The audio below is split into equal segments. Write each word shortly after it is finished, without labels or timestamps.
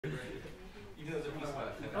Okay,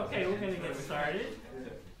 we're going to get started.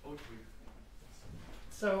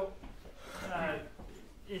 So,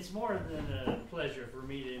 it's more than a pleasure for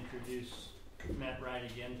me to introduce Matt Wright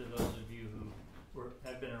again to those of you who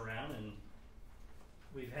have been around, and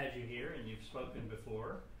we've had you here and you've spoken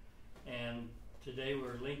before. And today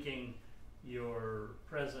we're linking your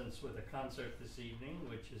presence with a concert this evening,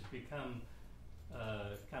 which has become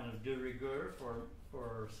kind of de rigueur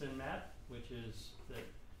for CNMAT, which is that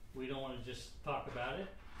we don't want to just talk about it,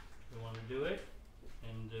 we want to do it.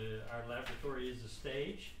 And our laboratory is a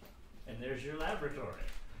stage, and there's your laboratory.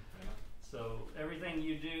 Yeah. So everything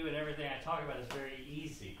you do and everything I talk about is very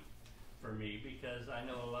easy for me because I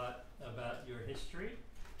know a lot about your history,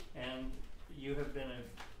 and you have been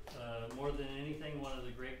more than anything one of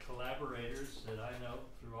the great collaborators that I know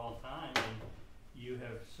through all time, and you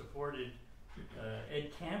have supported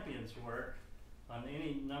Ed Campion's work on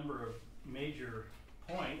any number of major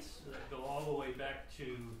points that go all the way back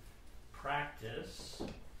to practice,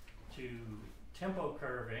 to tempo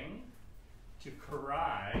curving, to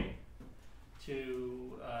Karai,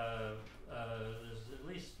 to there's at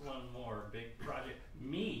least one more big project.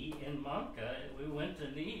 Me in Monka, we went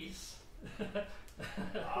to Nice.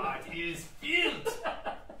 Art is field.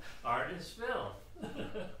 Art is Phil.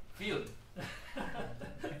 Field.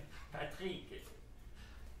 Patrick.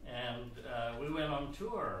 And we went on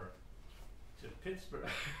tour to Pittsburgh.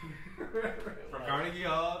 From Carnegie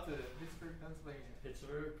Hall to Pittsburgh, Pennsylvania.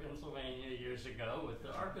 Pittsburgh, Pennsylvania, years ago with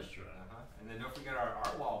the orchestra. And then don't forget our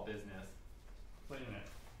art wall business. Wait a minute.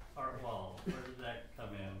 Art wall. Where did that come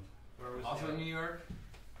in? Where was also in New York?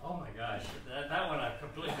 Oh my gosh. That one I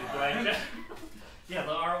completely blanked out. Yeah,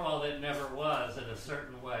 the art wall that never was in a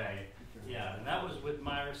certain way. Yeah, and that was with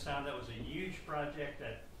Myra Sound. That was a huge project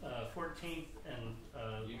at 14th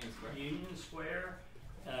and Union Square.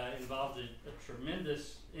 Involved a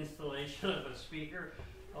tremendous installation of a speaker.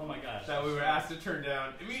 Oh my gosh. That we were asked to turn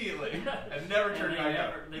down immediately and never turned back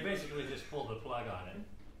up. They basically just pulled the plug on it.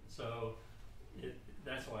 So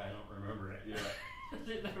that's why I don't remember it. Yeah.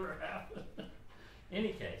 It never happened.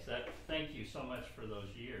 Any case, thank you so much for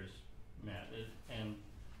those years, Matt. And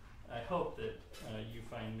I hope that you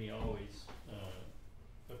find me always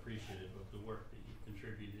appreciative of the work that you've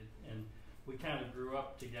contributed. And we kind of grew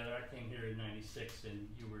up together. I came here in '96, and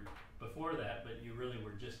you were before that, but you really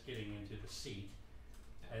were just getting into the seat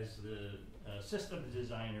as the systems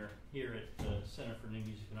designer here at the Center for New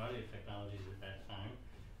Music and Audio Technologies at that time.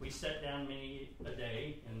 We sat down many a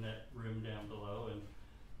day in that room down below and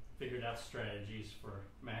figured out strategies for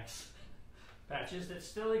max patches that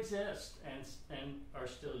still exist and are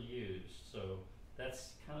still used. So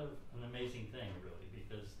that's kind of an amazing thing, really,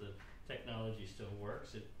 because the technology still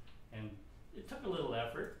works. And it took a little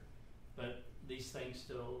effort, but these things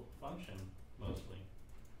still function mostly.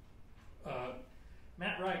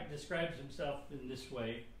 Matt Wright describes himself in this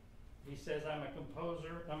way. He says, I'm a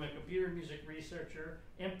composer, I'm a computer music researcher,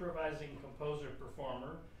 improvising composer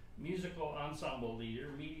performer, musical ensemble leader,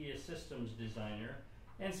 media systems designer,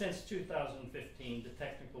 and since 2015, the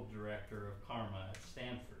technical director of CCRMA at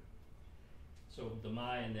Stanford. So the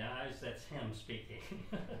my and the I's, that's him speaking.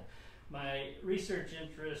 My research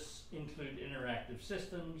interests include interactive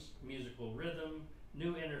systems, musical rhythm,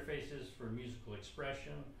 new interfaces for musical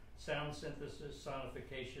expression, sound synthesis,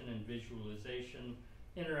 sonification and visualization,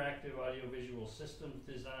 interactive audiovisual systems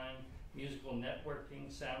design, musical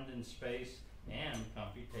networking, sound in space, and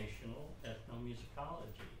computational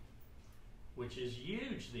ethnomusicology, which is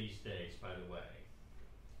huge these days, by the way.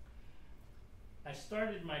 I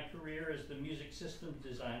started my career as the music systems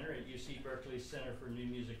designer at UC Berkeley's Center for New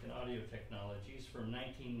Music and Audio Technologies from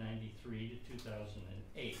 1993 to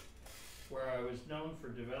 2008, where I was known for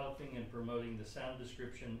developing and promoting the sound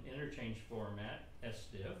description interchange format,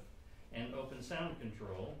 SDIF, and open sound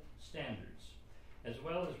control standards, as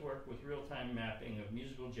well as work with real-time mapping of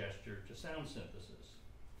musical gesture to sound synthesis.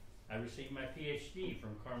 I received my PhD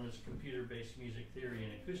from CCRMA's Computer-Based Music Theory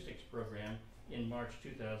and Acoustics program in March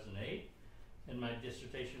 2008, and my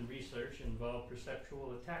dissertation research involved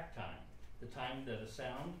perceptual attack time, the time that a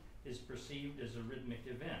sound is perceived as a rhythmic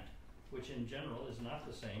event, which in general is not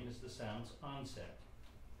the same as the sound's onset.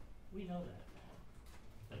 We know that now,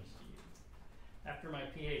 thanks to you. After my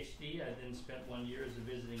PhD, I then spent 1 year as a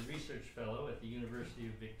visiting research fellow at the University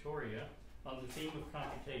of Victoria on the theme of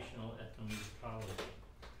computational ethnomusicology.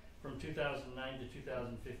 From 2009 to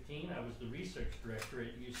 2015, I was the research director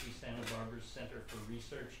at UC Santa Barbara's Center for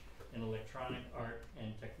Research in Electronic Art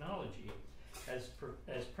and Technology as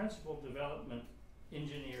principal development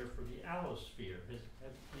engineer for the Allosphere. Has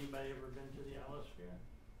anybody ever been to the Allosphere?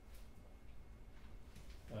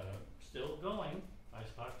 Still going. I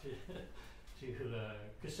talked to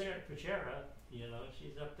Kuchera, you know,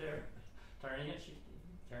 she's up there turning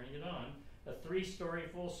it on. A 3-story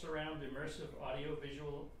full surround immersive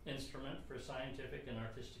audio-visual instrument for scientific and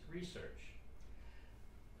artistic research.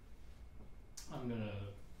 I'm going to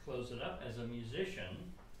close it up. As a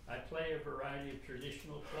musician, I play a variety of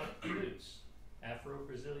traditional plucked flutes,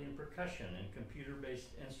 Afro-Brazilian percussion, and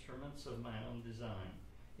computer-based instruments of my own design,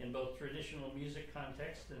 in both traditional music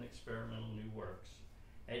context and experimental new works.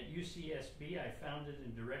 At UCSB, I founded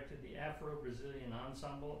and directed the Afro-Brazilian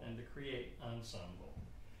Ensemble and the Create Ensemble.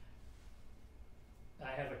 I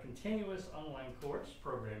have a continuous online course,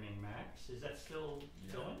 Programming Max. Is that still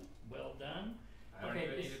going? Well done. I don't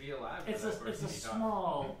even need to be alive. It's a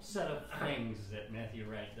small set of things that Matthew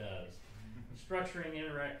Wright does. Structuring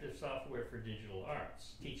interactive software for digital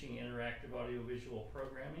arts, teaching interactive audiovisual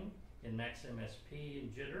programming in Max MSP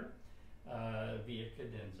and Jitter via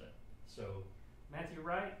Cadenza. So, Matthew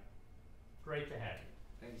Wright, great to have you.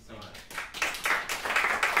 Thank you so much.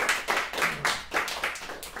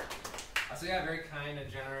 So yeah, very kind and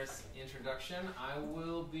generous introduction.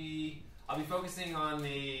 I'll be focusing on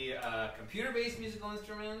the computer-based musical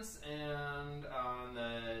instruments and on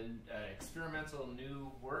the experimental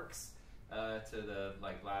new works to the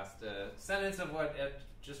last sentence of what Ed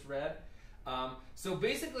just read. So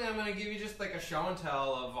basically, I'm going to give you just like a show and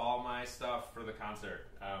tell of all my stuff for the concert.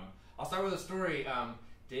 I'll start with a story.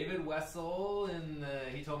 David Wessel,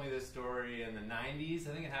 he told me this story in the 90s.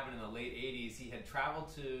 I think it happened in the late 80s. He had traveled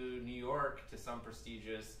to New York to some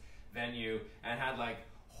prestigious venue and had like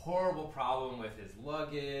horrible problem with his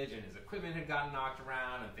luggage, and his equipment had gotten knocked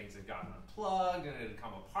around, and things had gotten unplugged, and it had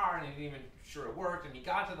come apart, and he wasn't even sure it worked. And he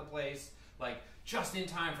got to the place like just in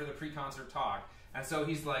time for the pre-concert talk, and so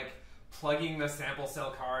he's like plugging the sample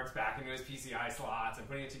cell cards back into his PCI slots and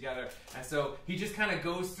putting it together. And so he just kind of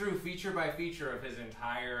goes through feature by feature of his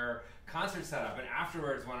entire concert setup. And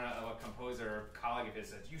afterwards, a composer colleague of his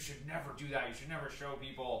said, "You should never do that. You should never show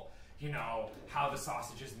people, you know, how the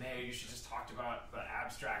sausage is made. You should just talk about the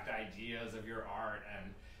abstract ideas of your art."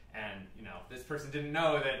 And you know, this person didn't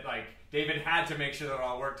know that like David had to make sure that it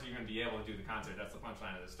all worked to even be able to do the concert. That's the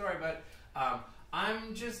punchline of the story. But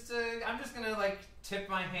I'm just gonna like tip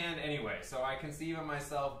my hand anyway. So I conceive of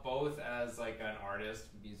myself both as like an artist,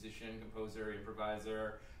 musician, composer,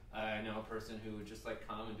 improviser. I know a person who would just like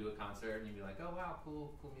come and do a concert, and you'd be like, "Oh wow,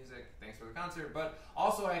 cool music. Thanks for the concert." But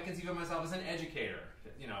also, I conceive of myself as an educator.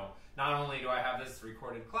 You know, not only do I have this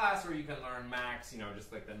recorded class where you can learn Max, you know,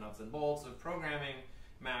 just like the nuts and bolts of programming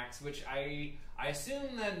Max, which I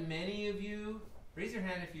assume that many of you raise your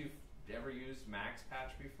hand if you've ever used Max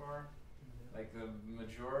Patch before. Like the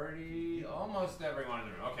majority, almost everyone in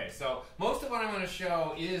the room. Okay, so most of what I'm going to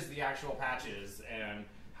show is the actual patches and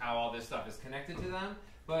how all this stuff is connected to them.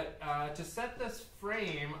 But to set this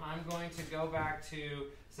frame, I'm going to go back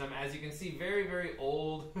to some, as you can see, very, very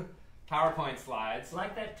old PowerPoint slides.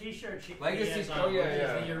 Like that T-shirt she like has on, which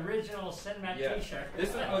is the original CNMAT T-shirt. This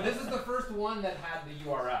is the first one that had the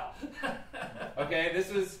URL. Okay,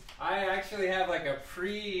 I actually have like a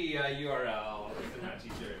pre-URL CNMAT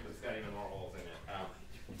T-shirt that's got even more holes in it.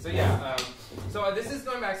 So this is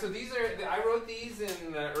going back. So I wrote these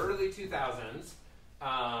in the early 2000s.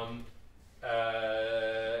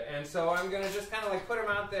 And so I'm going to just kind of like put them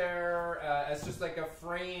out there as just like a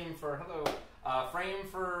frame for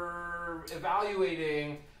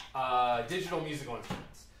evaluating digital musical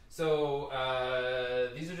instruments. So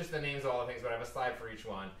these are just the names of all the things, but I have a slide for each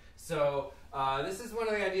one. So this is one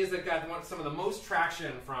of the ideas that got some of the most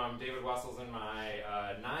traction from David Wessel's in my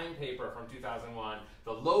 9 paper from 2001,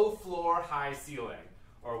 the low floor, high ceiling.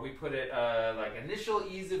 Or we put it like initial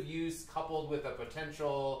ease of use coupled with a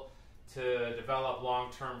potential to develop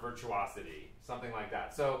long-term virtuosity, something like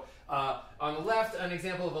that. So on the left, an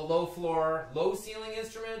example of a low floor, low ceiling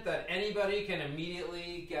instrument that anybody can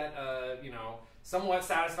immediately get a somewhat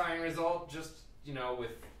satisfying result, just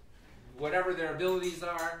with whatever their abilities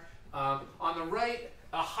are. On the right,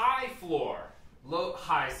 a high floor,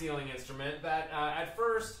 high ceiling instrument that at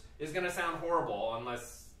first is going to sound horrible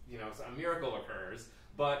unless a miracle occurs,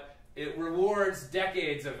 but it rewards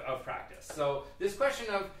decades of practice. So this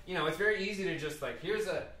question of, it's very easy to just like, here's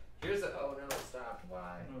a, oh no, it stopped,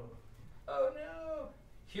 why? Oh no,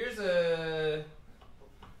 here's a,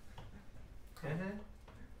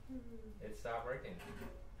 it stopped working.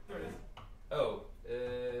 There it is. Oh,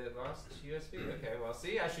 lost USB, okay, well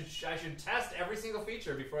see, I should test every single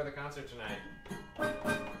feature before the concert tonight.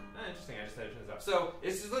 Interesting, I just had to turn this up. So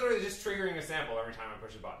it's just literally just triggering a sample every time I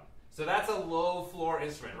push a button. So that's a low floor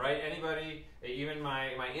instrument, right? Anybody, even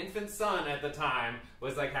my infant son at the time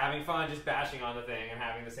was like having fun just bashing on the thing and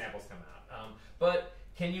having the samples come out. But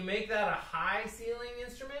can you make that a high ceiling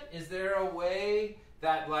instrument? Is there a way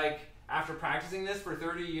that, like, after practicing this for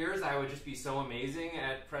 30 years, I would just be so amazing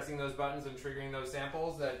at pressing those buttons and triggering those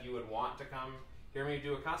samples that you would want to come hear me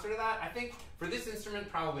do a concert of that? I think for this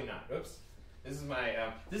instrument, probably not. Oops. This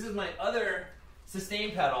is my other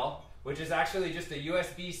sustain pedal, which is actually just a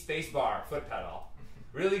USB spacebar foot pedal.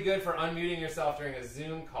 Really good for unmuting yourself during a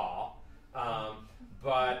Zoom call.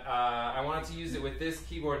 But I wanted to use it with this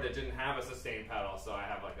keyboard that didn't have a sustain pedal, so I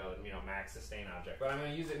have like a max sustain object. But I'm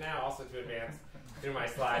going to use it now also to advance through my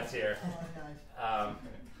slides here.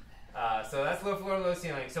 So that's low floor, low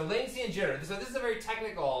ceiling. So latency and jitter. So this is a very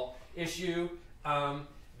technical issue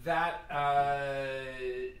that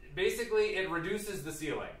basically it reduces the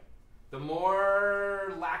ceiling. The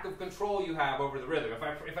more lack of control you have over the rhythm.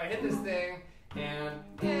 If I hit this thing and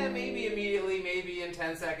maybe immediately, maybe in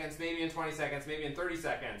 10 seconds, maybe in 20 seconds, maybe in 30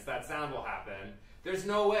 seconds, that sound will happen. There's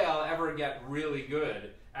no way I'll ever get really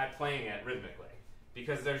good at playing it rhythmically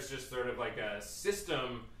because there's just sort of like a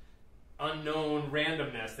system unknown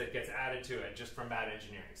randomness that gets added to it just from bad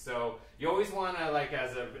engineering. So you always want to, like,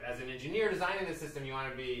 as an engineer designing the system, you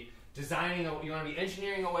want to be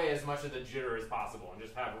engineering away as much of the jitter as possible and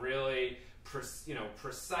just have really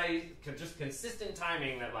precise, just consistent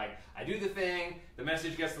timing that, like, I do the thing, the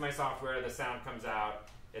message gets to my software, the sound comes out,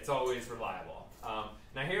 it's always reliable.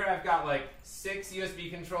 Now here I've got like 6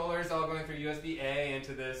 USB controllers all going through USB-A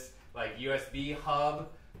into this like USB hub,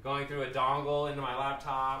 going through a dongle into my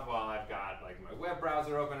laptop while I've got like my web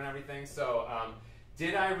browser open and everything. So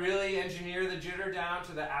did I really engineer the jitter down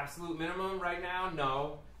to the absolute minimum right now?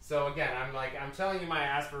 No. So again, I'm telling you my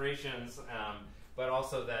aspirations, but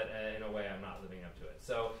also that in a way I'm not living up to it.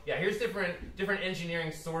 So yeah, here's different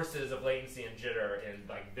engineering sources of latency and jitter in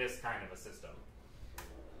like this kind of a system.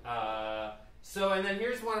 And then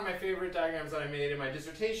here's one of my favorite diagrams that I made in my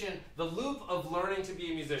dissertation, the loop of learning to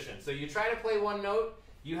be a musician. So you try to play one note,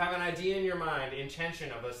 you have an idea in your mind,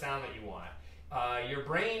 intention of a sound that you want. Your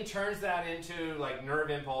brain turns that into like nerve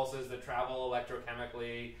impulses that travel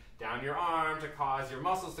electrochemically down your arm to cause your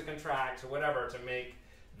muscles to contract, to whatever, to make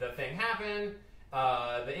the thing happen.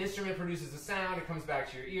 The instrument produces a sound, it comes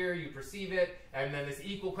back to your ear, you perceive it, and then this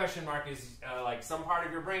equal question mark is like some part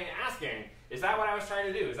of your brain asking, is that what I was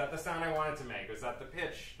trying to do? Is that the sound I wanted to make? Was that the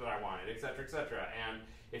pitch that I wanted? Etc., etc. And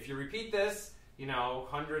if you repeat this,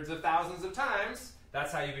 hundreds of thousands of times,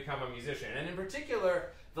 that's how you become a musician. And in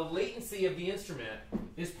particular, the latency of the instrument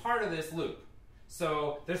is part of this loop.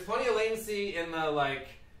 So there's plenty of latency in the like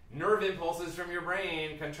nerve impulses from your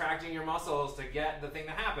brain contracting your muscles to get the thing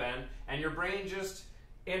to happen, and your brain just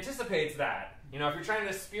anticipates that. If you're trying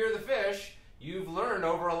to spear the fish, you've learned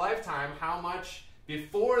over a lifetime how much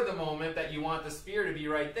before the moment that you want the spear to be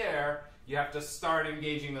right there, you have to start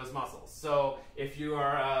engaging those muscles. So if you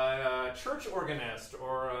are a church organist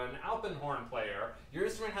or an alpenhorn player, your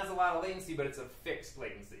instrument has a lot of latency, but it's a fixed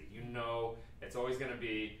latency. It's always going to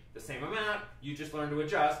be the same amount. You just learn to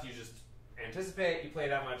adjust. You just anticipate. You play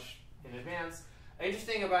that much in advance.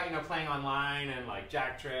 Interesting about playing online and like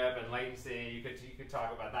jack trip and latency. You could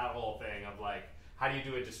talk about that whole thing of like how do you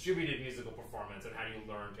do a distributed musical performance and how do you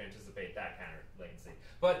learn to anticipate that kind of latency.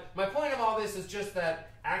 But my point of all this is just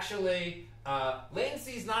that actually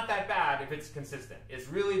latency is not that bad if it's consistent. It's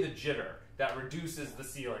really the jitter that reduces the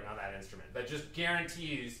ceiling on that instrument. That just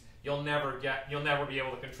guarantees you'll never be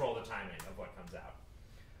able to control the timing of what comes out.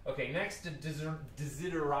 Okay, next,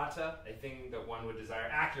 desiderata, a thing that one would desire,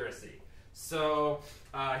 accuracy. So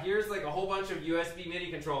here's like a whole bunch of USB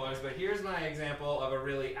MIDI controllers, but here's my example of a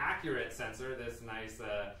really accurate sensor, this nice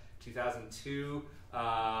 2002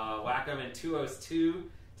 Wacom and 202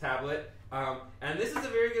 tablet. And this is a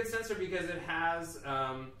very good sensor because it has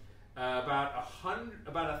about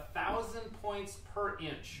 1,000 points per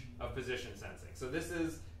inch of position sensing. So this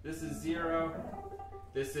is 0.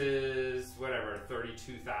 This is, whatever,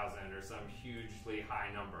 32,000 or some hugely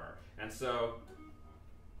high number. And so,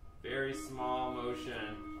 very small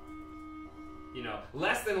motion,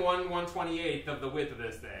 less than 1/128th of the width of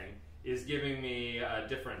this thing is giving me a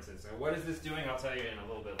difference. And so what is this doing? I'll tell you in a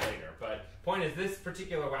little bit later. But point is, this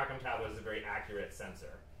particular Wacom tablet is a very accurate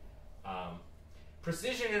sensor.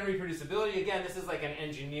 Precision and reproducibility, again, this is like an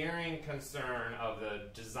engineering concern of the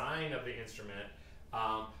design of the instrument.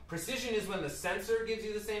 Precision is when the sensor gives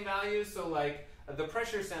you the same value. So like the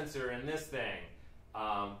pressure sensor in this thing,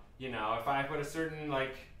 if I put a certain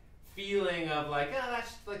like feeling of like,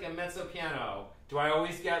 that's like a mezzo piano, do I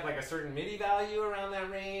always get like a certain MIDI value around that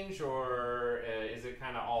range, or is it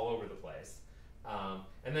kind of all over the place?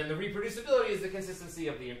 And then the reproducibility is the consistency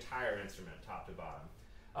of the entire instrument, top to bottom.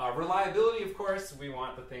 Reliability, of course, we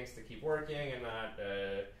want the things to keep working and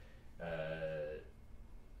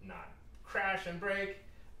not crash and break.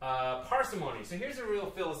 Parsimony. So here's a real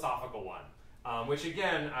philosophical one, which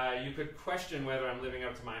again, you could question whether I'm living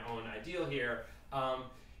up to my own ideal here.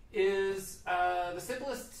 Is the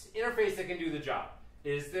simplest interface that can do the job.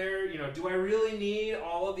 Is there, do I really need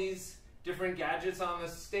all of these different gadgets on the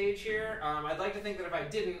stage here? I'd like to think that if I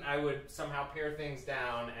didn't, I would somehow pare things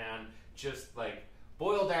down and just like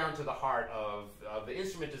boil down to the heart of the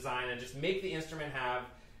instrument design and just make the instrument have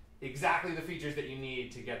exactly the features that you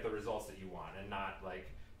need to get the results that you want, and not like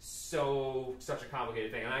such a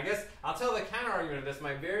complicated thing. And I guess I'll tell the counter argument of this.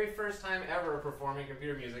 My very first time ever performing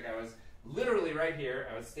computer music, I was literally right here.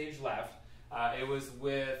 I was stage left. It was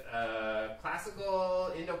with a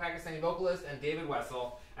classical Indo-Pakistani vocalist and David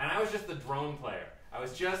Wessel, and I was just the drone player. I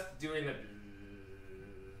was just doing the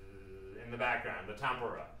in the background, the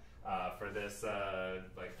tempura, for this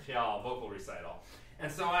like khayal vocal recital.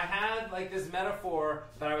 And so I had like this metaphor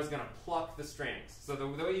that I was going to pluck the strings. So the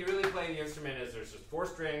way you really play the instrument is there's just 4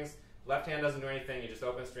 strings. Left hand doesn't do anything. You just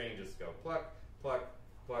open string, just go pluck, pluck,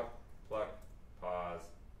 pluck, pluck, pause,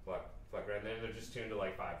 pluck, pluck. Right? And then they're just tuned to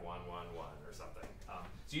like 5, 1, 1, 1 or something.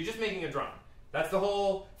 So you're just making a drum. That's the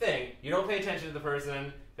whole thing. You don't pay attention to the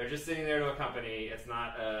person. They're just sitting there to accompany. It's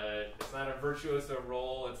not a virtuoso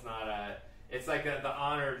role. It's not a. It's like the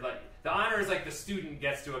honor. Like the honor is like the student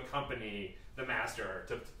gets to accompany the master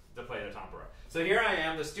to play the tempura. So here I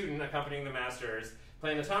am, the student accompanying the masters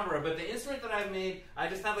playing the tempura. But the instrument that I've made, I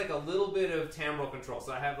just have like a little bit of timbral control.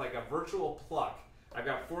 So I have like a virtual pluck. I've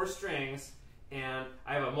got 4 strings, and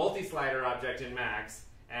I have a multi-slider object in Max,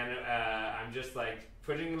 and I'm just like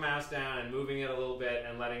putting the mouse down and moving it a little bit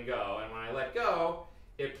and letting go. And when I let go,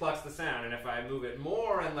 it plucks the sound. And if I move it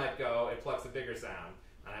more and let go, it plucks a bigger sound.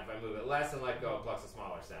 And if I move it less and let go, it plucks a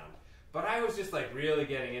smaller sound. But I was just like really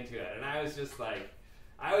getting into it. And I was just like,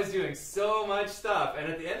 I was doing so much stuff.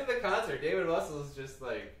 And at the end of the concert, David Wessel was just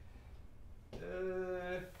like,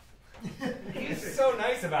 he's so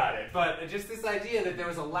nice about it. But just this idea that there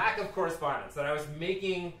was a lack of correspondence, that I was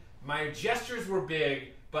making, my gestures were big,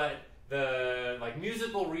 but the like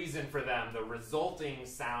musical reason for them, the resulting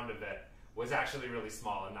sound of it, was actually really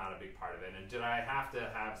small and not a big part of it. And did I have to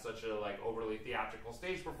have such a like overly theatrical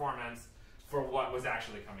stage performance for what was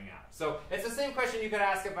actually coming out? So it's the same question you could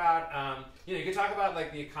ask about, you could talk about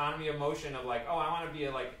like the economy of motion of like, oh, I want to be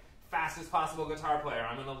a like fastest possible guitar player.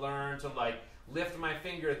 I'm going to learn to like lift my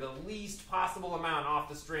finger the least possible amount off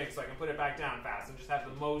the string so I can put it back down fast and just have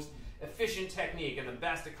the most efficient technique and the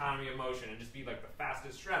best economy of motion and just be like the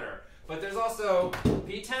fastest shredder. But there's also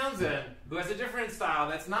Pete Townsend, who has a different style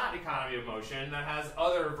that's not economy of motion, that has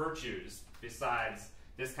other virtues besides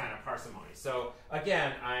this kind of parsimony. So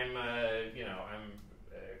again, I'm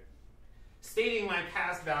stating my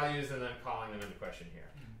past values and then calling them into question here.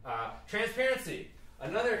 Transparency,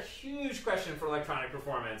 another huge question for electronic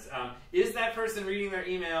performance. Is that person reading their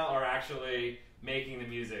email or actually making the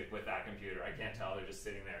music with that computer? I can't tell. They're just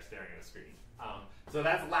sitting there staring at a screen. So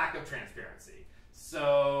that's lack of transparency.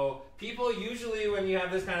 So people usually, when you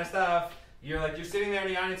have this kind of stuff, you're sitting there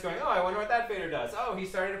in the audience going, oh, I wonder what that fader does. Oh, he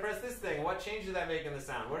started to press this thing. What change did that make in the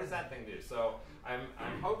sound? What does that thing do? So I'm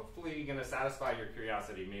hopefully going to satisfy your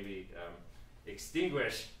curiosity, maybe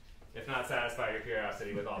extinguish, if not satisfy your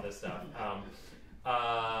curiosity with all this stuff.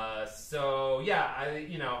 So yeah,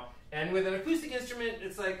 and with an acoustic instrument,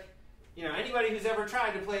 it's like, anybody who's ever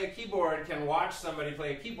tried to play a keyboard can watch somebody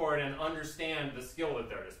play a keyboard and understand the skill that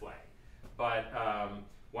they're displaying. But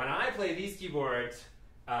when I play these keyboards,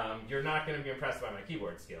 you're not going to be impressed by my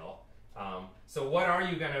keyboard skill. So what are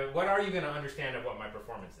you going to understand of what my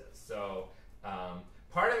performance is? So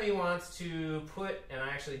part of me wants to put, and I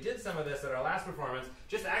actually did some of this at our last performance,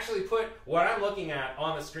 just actually put what I'm looking at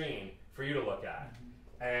on the screen for you to look at.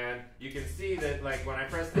 And you can see that like when I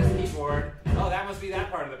press this keyboard, oh, that must be that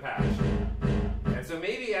part of the patch. And so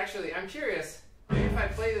maybe actually, I'm curious, maybe if I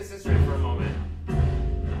play this instrument for a moment,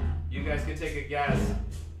 you guys can take a guess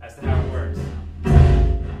as to how it works.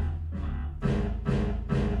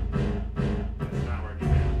 It's not working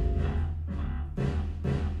now.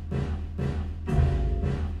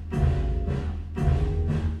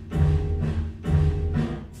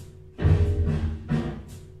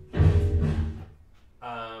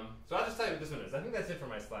 So I'll just tell you what this one is. I think that's it for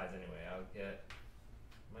my slides anyway.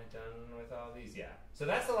 Am I done with all these? Yeah. So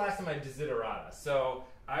that's the last of my desiderata. So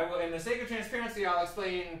I will, in the sake of transparency, I'll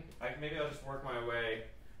explain, maybe I'll just work my way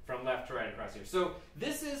from left to right across here. So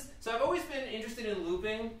so I've always been interested in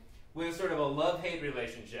looping with sort of a love-hate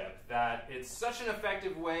relationship, that it's such an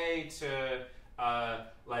effective way to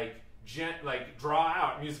draw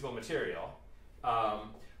out musical material.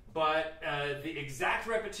 But the exact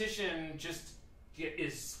repetition just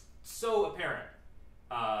is so apparent.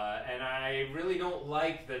 And I really don't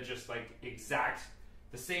like the just like exact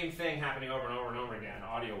the same thing happening over and over and over again,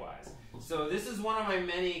 audio-wise. So this is one of my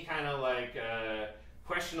many kind of like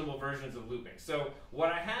questionable versions of looping. So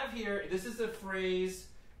what I have here, this is a phrase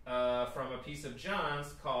from a piece of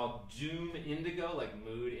John's called Doom Indigo, like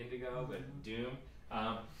mood indigo, but doom.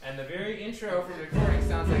 And the very intro from the recording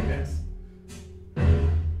sounds like this.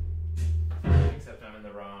 Except I'm in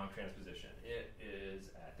the wrong transposition. It is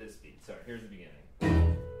at this beat. So here's the beginning.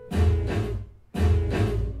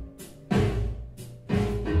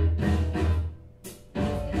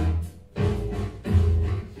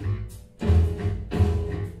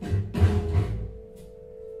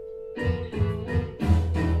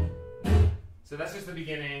 So that's just the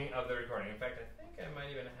beginning of the recording. In fact, I think I might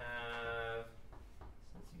even have,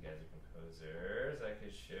 since you guys are composers, I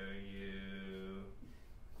could show you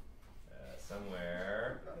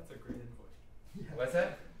somewhere. That's a great invoice. Yeah. What's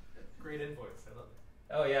that? Great invoice. I love it.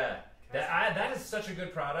 Oh yeah, that is such a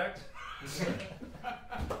good product.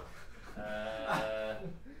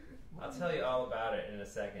 I'll tell you all about it in a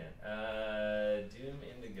second. Doom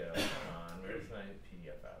Indigo. Come on, where's my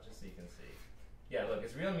PDF file? Just so you can see. Yeah, look,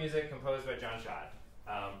 it's real music composed by John Schott.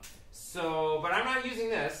 But I'm not using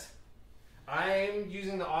this. I'm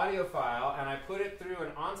using the audio file, and I put it through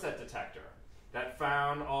an onset detector that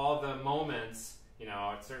found all the moments, you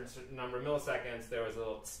know, at certain number of milliseconds, there was a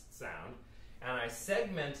little sound. And I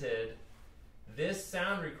segmented this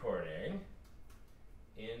sound recording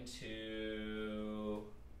into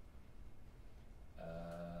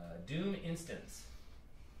Doom instants.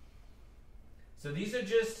 So these are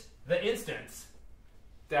just the instants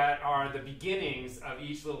that are the beginnings of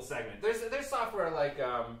each little segment. There's software like,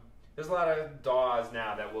 there's a lot of DAWs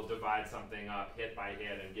now that will divide something up hit by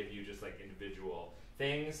hit and give you just like individual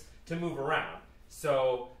things to move around.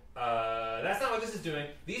 So that's not what this is doing.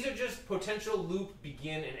 These are just potential loop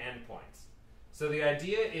begin and end points. So the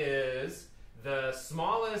idea is the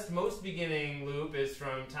smallest, most beginning loop is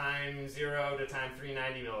from time 0 to time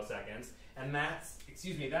 390 milliseconds, and that's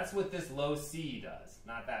what this low C does,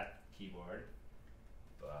 not that keyboard,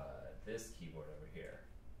 but this keyboard over here.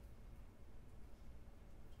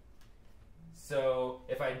 So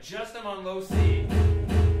if I just am on low C,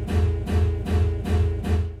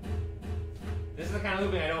 this is the kind of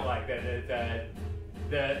looping I don't like,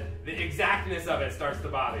 the exactness of it starts to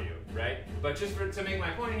bother you, right? But just to make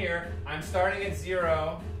my point here, I'm starting at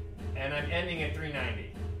 0 and I'm ending at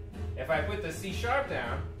 390. If I put the C sharp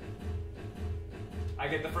down, I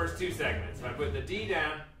get the first 2 segments. If I put the D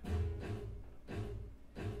down,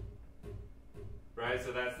 right,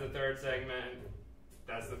 so that's the 3rd segment,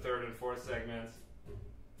 that's the 3rd and 4th segments.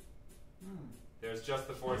 There's just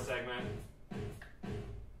the 4th segment.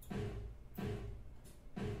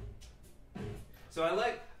 So I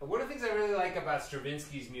like, one of the things I really like about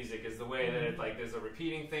Stravinsky's music is the way that it, like, there's a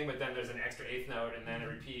repeating thing, but then there's an extra 8th note, and then it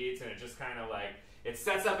repeats, and it just kind of like, it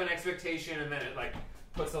sets up an expectation, and then it like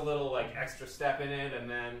puts a little like extra step in it, and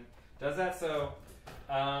then does that. So,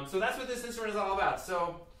 so that's what this instrument is all about.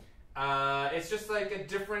 So it's just like a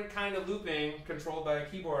different kind of looping controlled by a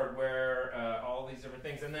keyboard where all these different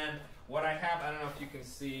things. And then what I have, I don't know if you can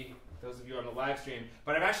see, those of you on the live stream,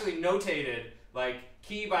 but I've actually notated like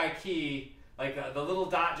key by key. Like the little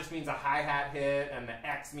dot just means a hi-hat hit, and the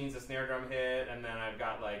X means a snare drum hit, and then I've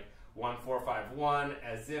got like 1, 4, 5, 1,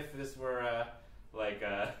 as if this were a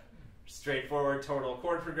straightforward total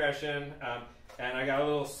chord progression. And I got a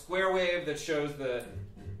little square wave that shows the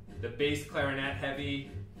bass clarinet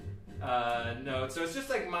heavy note. So it's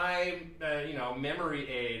just like my memory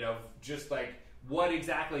aid of just like what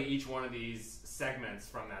exactly each one of these segments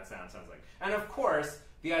from that sound sounds like. And of course,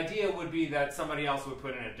 the idea would be that somebody else would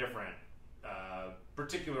put in a different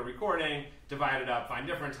particular recording, divide it up, find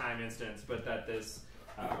different time instants, but that this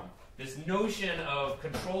notion of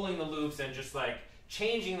controlling the loops and just like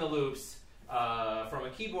changing the loops from a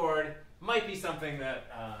keyboard might be something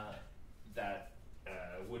that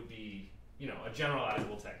would be, a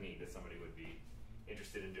generalizable technique that somebody would be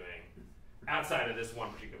interested in doing outside of this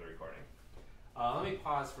one particular recording. Let me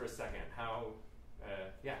pause for a second.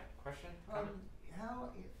 Question?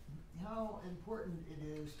 How important it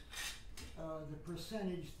is the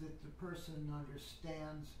percentage that the person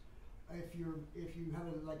understands. If you have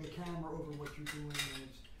like a camera over what you're doing and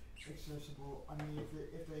it's accessible, I mean,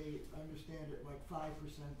 if they understand it like 5%,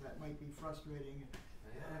 that might be frustrating.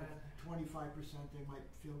 25% they might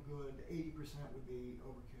feel good. 80% would be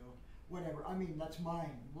overkill. Whatever. I mean, that's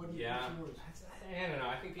mine. What's yours? I don't know.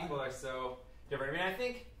 I think people are so different. I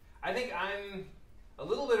mean, I think I'm a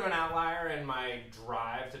little bit of an outlier in my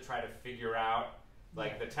drive to try to figure out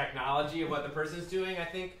like the technology of what the person's doing. I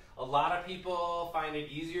think A lot of people find it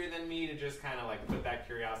easier than me to just kind of like put that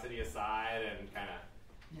curiosity aside and kind of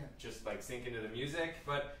just like sink into the music.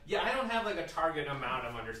 But yeah, I don't have like a target amount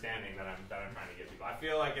of understanding that I'm trying to give people. I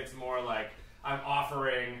feel like it's more like I'm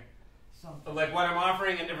offering something. Like what I'm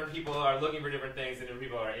offering, and different people are looking for different things, and different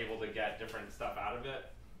people are able to get different stuff out of it.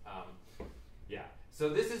 Yeah. So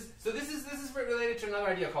this is related to another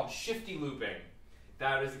idea called shifty looping.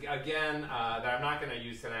 That is again that I'm not going to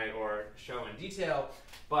use tonight or show in detail,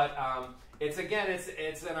 but it's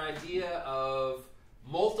an idea of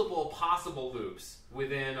multiple possible loops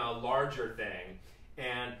within a larger thing,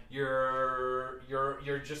 and you're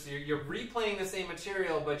replaying the same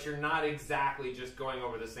material, but you're not exactly just going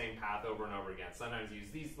over the same path over and over again. Sometimes you use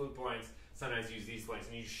these loop points, sometimes you use these points,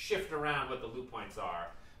 and you shift around what the loop points are,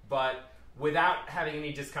 but without having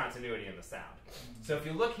any discontinuity in the sound. So if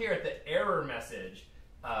you look here at the error message,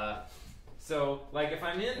 so like if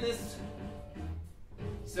I'm in this,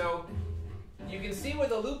 so you can see where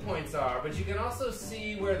the loop points are, but you can also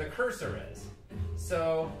see where the cursor is.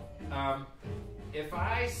 So if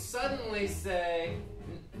I suddenly say,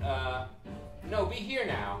 no, be here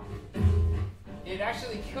now, it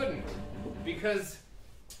actually couldn't, because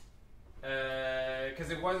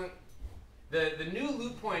it wasn't, the new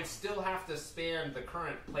loop points still have to span the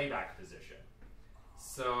current playback position.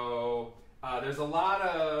 So there's a lot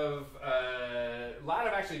of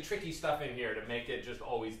actually tricky stuff in here to make it just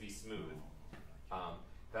always be smooth.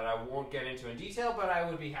 That I won't get into in detail, but I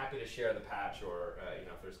would be happy to share the patch, or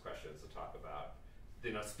if there's questions to talk about,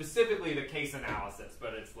 specifically the case analysis.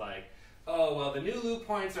 But it's like, oh well, the new loop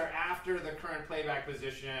points are after the current playback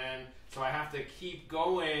position, so I have to keep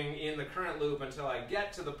going in the current loop until I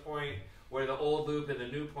get to the point where the old loop and the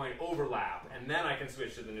new point overlap, and then I can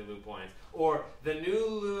switch to the new loop points. Or the new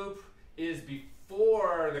loop is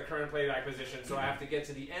before the current playback position, so I have to get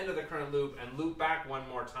to the end of the current loop and loop back one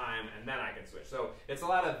more time, and then I can switch. So it's a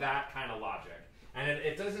lot of that kind of logic, and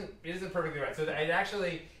it isn't perfectly right. So it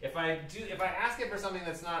actually, if I ask it for something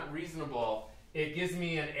that's not reasonable, it gives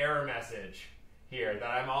me an error message here that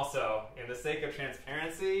I'm also, in the sake of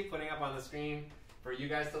transparency, putting up on the screen for you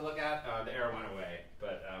guys to look at. The error went away,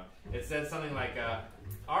 but it said something like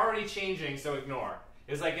already changing, so ignore.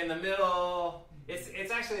 It's like in the middle.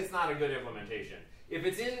 It's actually not a good implementation. If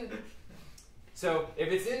it's in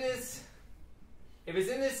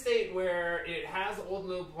this state where it has old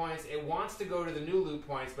loop points, it wants to go to the new loop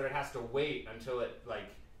points, but it has to wait until it like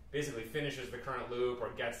basically finishes the current loop or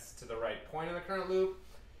gets to the right point in the current loop.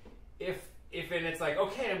 If it's like,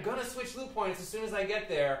 okay, I'm gonna switch loop points as soon as I get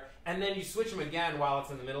there, and then you switch them again while it's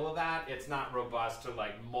in the middle of that, it's not robust to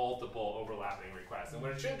like multiple overlapping requests. And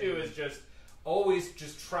what it should do is just always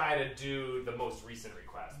just try to do the most recent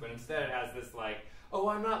request, but instead it has this like, oh,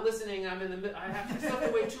 I'm not listening, I still have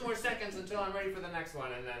to wait 2 more seconds until I'm ready for the next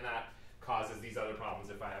one, and then that causes these other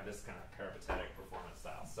problems if I have this kind of peripatetic performance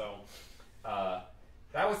style. So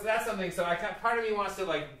that's something. So part of me wants to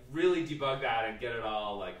like really debug that and get it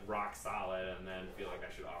all like rock solid, and then feel like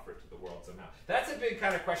I should offer it to the world somehow. That's a big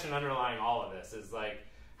kind of question underlying all of this, is like,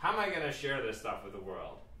 how am I going to share this stuff with the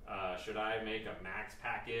world? Should I make a Max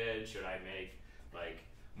package? Should I make like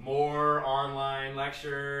more online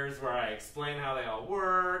lectures where I explain how they all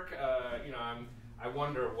work? I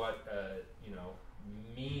wonder what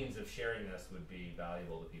means of sharing this would be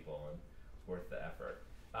valuable to people and worth the effort.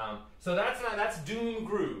 So that's Doom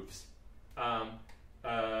Grooves.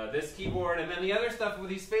 This keyboard, and then the other stuff with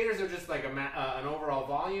these faders are just like an overall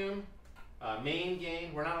volume. Main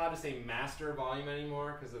gain. We're not allowed to say master volume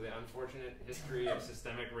anymore because of the unfortunate history of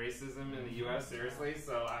systemic racism in the U.S. Seriously,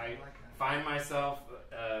 so I find myself,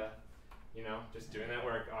 just doing that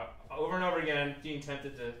work over and over again, being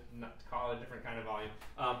tempted to not call it a different kind of volume.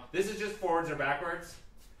 This is just forwards or backwards.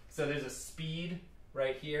 So there's a speed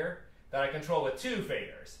right here that I control with 2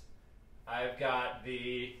 faders. I've got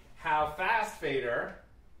the how fast fader,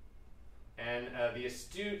 and the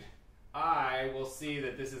astute eye will see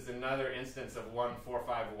that this is another instance of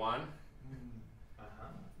 1451.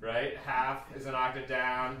 Right? Half is an octave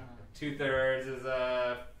down, 2/3 is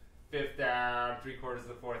a 5th down, 3/4 is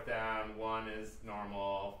the 4th down, 1 is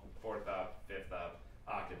normal, 4th up, 5th up,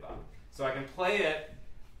 octave up. So I can play it,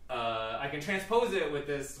 I can transpose it with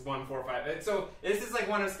this 1/4/5. So this is like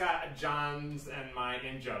one of Scott John's and my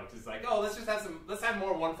in-jokes. It's like, oh, let's have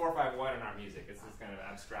more 1/4/5/1 in our music. It's this kind of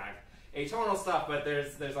abstract atonal stuff, but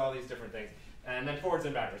there's all these different things. And then forwards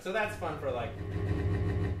and backwards. So that's fun for like...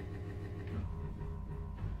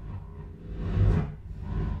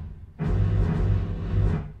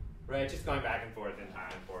 Right, just going back and forth in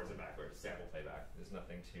time, forwards and backwards, sample playback. There's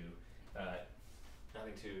nothing too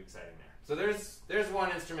exciting there. So there's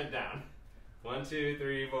one instrument down. 1, 2,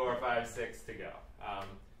 3, 4, 5, 6 to go.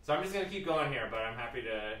 So I'm just going to keep going here, but I'm happy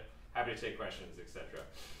to take questions, etc.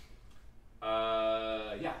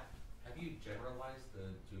 Yeah. Have you generalized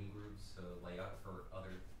the Doom Groove's layout for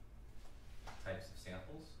other types of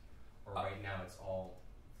samples, or right now it's all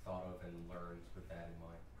thought of and learned with that in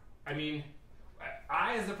mind? I mean,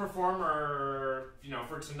 I as a performer,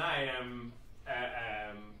 for tonight,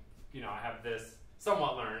 I have this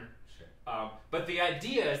somewhat learned. Sure. But the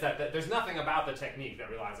idea is that there's nothing about the technique that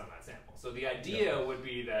relies on that sample. So the idea would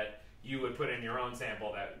be that you would put in your own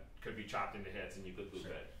sample that could be chopped into hits, and you could loop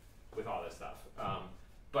it with all this stuff.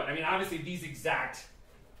 But I mean, obviously, these exact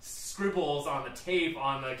scribbles on the tape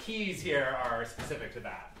on the keys here are specific to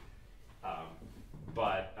that.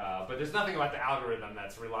 But there's nothing about the algorithm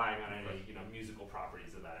that's relying on any musical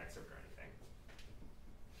properties of that excerpt or anything.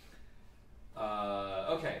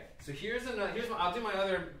 Okay, so here's I'll do my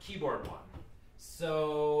other keyboard one.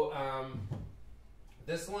 So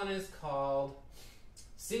this one is called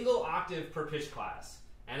single octave per pitch class,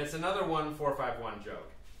 and it's another 1451 joke.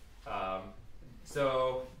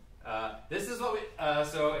 This is what we.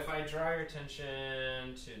 So if I draw your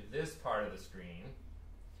attention to this part of the screen.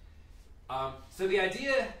 So the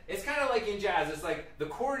idea, it's kind of like in jazz. It's like the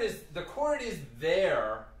chord is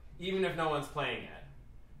there even if no one's playing it.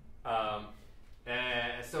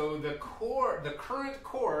 And so the current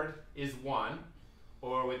chord is 1,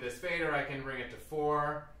 or with this fader I can bring it to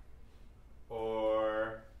 4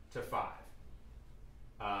 or to 5.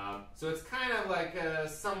 So it's kind of like a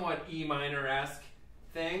somewhat E minor-esque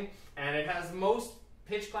thing, and it has most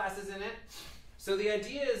pitch classes in it. So the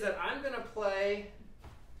idea is that I'm going to play.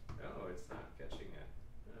 Oh, it's not catching it.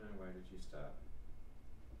 Why did you stop?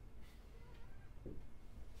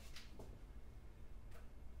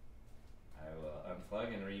 I will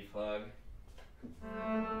unplug and replug.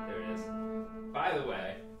 There it is. By the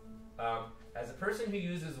way, as a person who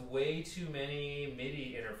uses way too many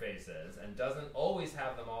MIDI interfaces and doesn't always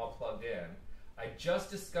have them all plugged in, I just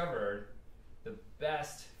discovered the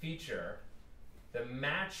best feature, the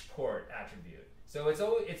match port attribute. So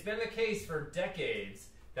it's been the case for decades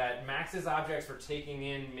that Max's objects for taking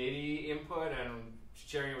in MIDI input and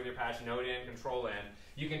sharing it with your patch note in, control in.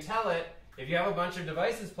 You can tell it, if you have a bunch of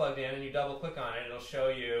devices plugged in and you double click on it, it'll show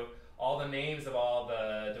you all the names of all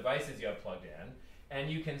the devices you have plugged in. And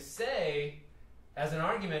you can say, as an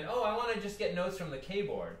argument, oh, I want to just get notes from the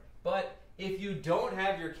keyboard. But if you don't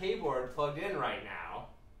have your keyboard plugged in right now,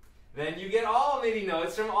 then you get all MIDI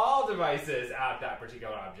notes from all devices at that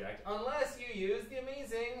particular object, unless you use the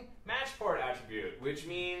amazing match port attribute, which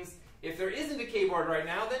means if there isn't a keyboard right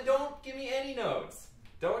now, then don't give me any notes.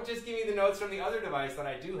 Don't just give me the notes from the other device that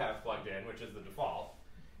I do have plugged in, which is the default.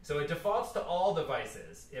 So it defaults to all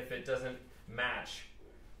devices if it doesn't match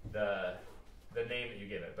the name that you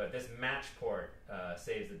give it. But this match port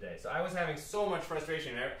saves the day. So I was having so much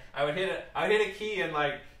frustration. I would hit a key and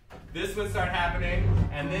like this would start happening,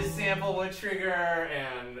 and this sample would trigger,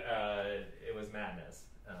 and it was madness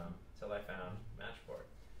until I found match port.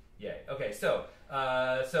 Yay. Okay, so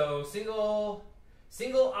single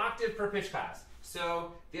octave per pitch class.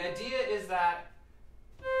 So the idea is that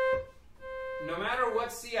no matter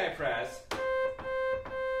what C I press,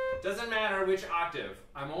 doesn't matter which octave.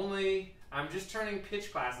 I'm just turning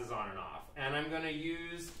pitch classes on and off, and I'm going to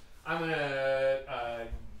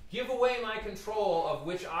give away my control of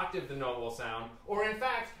which octave the note will sound, or in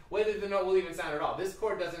fact, whether the note will even sound at all. This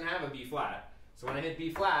chord doesn't have a B flat, so when I hit B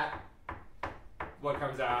flat, what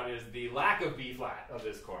comes out is the lack of B flat of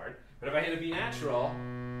this chord. But if I hit a B natural,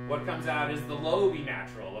 what comes out is the low B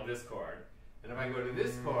natural of this chord. And if I go to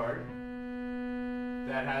this chord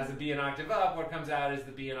that has a B an octave up, what comes out is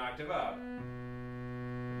the B an octave up.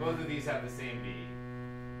 Both of these have the same B,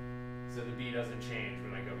 so the B doesn't change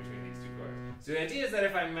when I go between these two chords. So the idea is that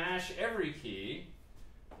if I mash every key,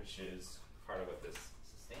 which is part of what this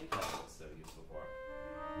sustain pedal is so useful for,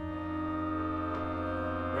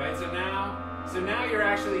 right? So now you're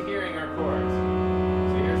actually hearing our chords.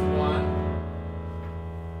 So here's 1,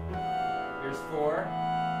 here's 4,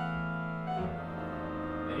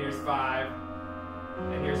 and here's 5,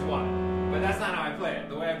 and here's 1. But that's not how I play it.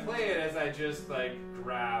 The way I play it is I just like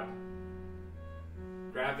grab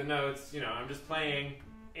the notes. I'm just playing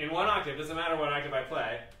in one octave. Doesn't matter what octave I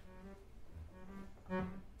play.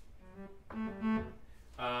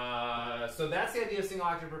 So that's the idea of single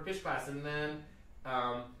octave per pitch class. And then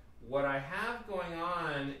what I have going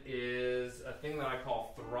on is a thing that I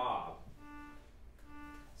call throb.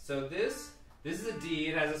 So this is a D.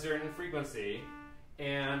 It has a certain frequency,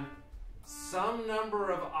 and some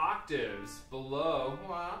number of octaves below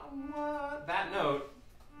that note,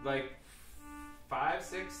 like 5,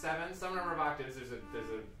 6, 7, some number of octaves, there's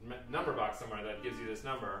a number box somewhere that gives you this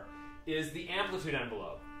number, is the amplitude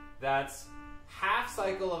envelope. That's half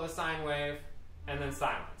cycle of a sine wave and then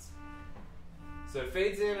silence. So it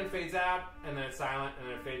fades in and fades out, and then it's silent, and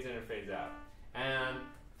then it fades in and fades out. And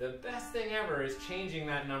the best thing ever is changing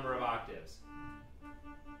that number of octaves.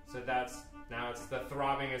 So now it's the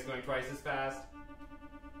throbbing is going twice as fast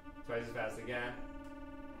again,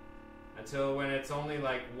 until when it's only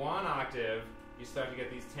like 1 octave, you start to get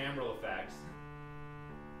these timbral effects.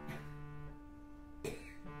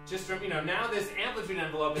 Just from, now this amplitude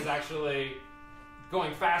envelope is actually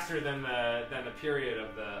going faster than the period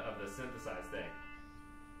of the synthesized thing.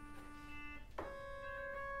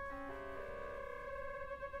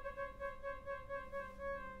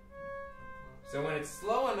 So when it's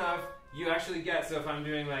slow enough, you actually get, so if I'm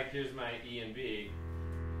doing like, here's my E and B.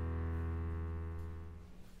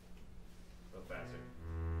 A little faster.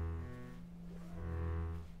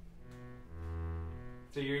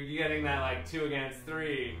 So you're getting that like 2 against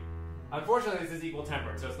 3. Unfortunately, this is equal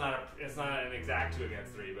tempered, so it's not an exact 2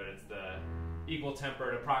 against 3, but it's the equal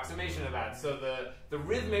tempered approximation of that. So the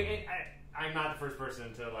rhythmic, I'm not the first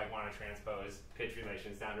person to like want to transpose pitch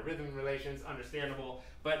relations down to rhythm relations, understandable.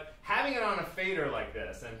 But having it on a fader like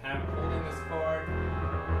this and holding this chord,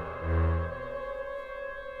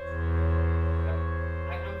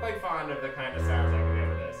 I'm quite fond of the kind of sounds I can get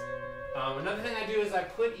with this. Another thing I do is I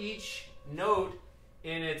put each note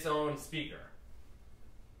in its own speaker.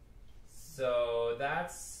 So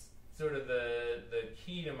that's sort of the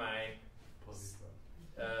key to my.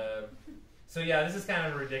 So yeah, this is kind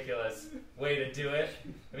of a ridiculous way to do it.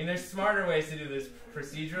 I mean, there's smarter ways to do this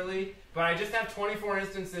procedurally, but I just have 24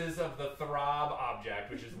 instances of the throb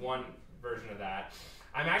object, which is one version of that.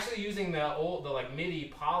 I'm actually using the like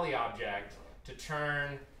MIDI poly object to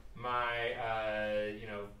turn my,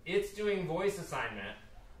 it's doing voice assignment,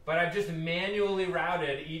 but I've just manually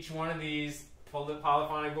routed each one of these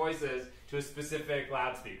polyphonic voices to a specific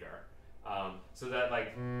loudspeaker. So that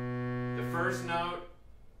like the first note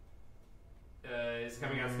is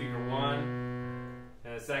coming out speaker 1,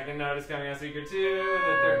 and the second note is coming out speaker 2, and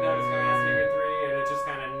the third note is coming out speaker 3, and it just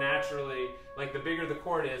kind of naturally, like the bigger the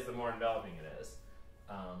chord is, the more enveloping it is.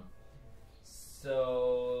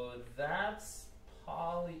 So that's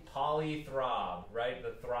polythrob, right?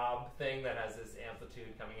 The throb thing that has this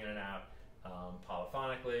amplitude coming in and out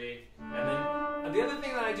polyphonically. And then the other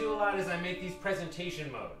thing that I do a lot is I make these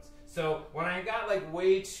presentation modes. So when I got like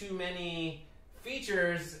way too many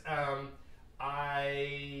features,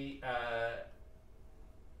 I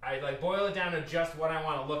like boil it down to just what I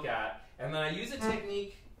want to look at, and then I use a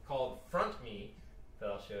technique called front me that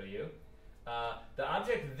I'll show you. The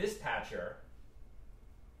object dispatcher,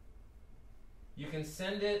 you can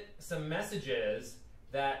send it some messages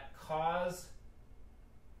that cause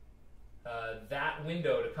that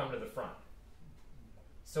window to come to the front.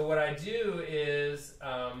 So what I do is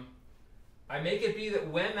I make it be that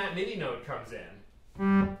when that MIDI note comes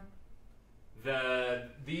in,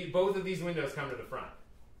 both of these windows come to the front,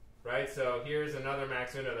 right? So here's another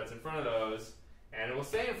max window that's in front of those, and it will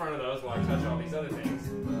stay in front of those while I touch all these other things.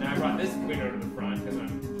 Now I brought this window to the front because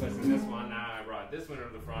I'm pressing this one. Now I brought this window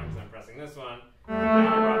to the front because I'm pressing this one.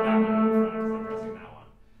 Now I brought that window to the front because I'm pressing that one.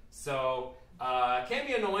 So it can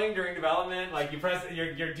be annoying during development. Like you're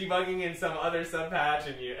debugging in some other subpatch,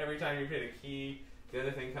 and every time you hit a key, the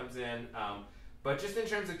other thing comes in. But just in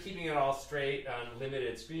terms of keeping it all straight on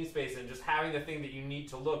limited screen space and just having the thing that you need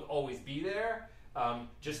to look always be there,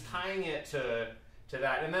 just tying it to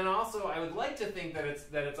that. And then also I would like to think that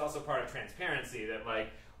it's also part of transparency, that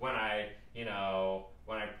like when I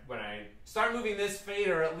start moving this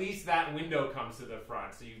fader, at least that window comes to the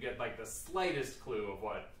front, so you get like the slightest clue of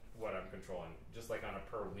what I'm controlling, just like on a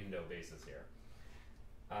per window basis here.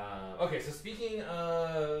 Okay, so speaking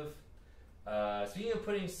of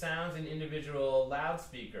putting sounds in individual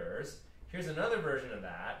loudspeakers, here's another version of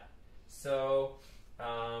that. So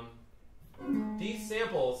these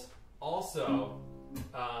samples also,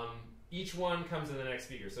 each one comes in the next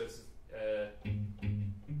speaker. So it's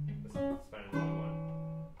let's find a long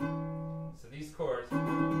one. So these chords.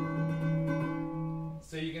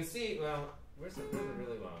 So you can see. Well, where's the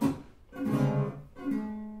really long one?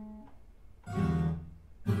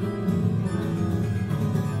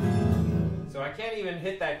 So I can't even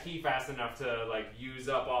hit that key fast enough to like use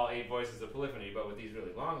up all 8 voices of polyphony, but with these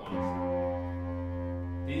really long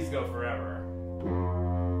ones, these go forever.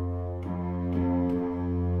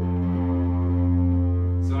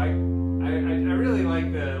 So I really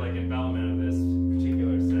like the envelopment of this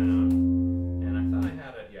particular sound, and I thought I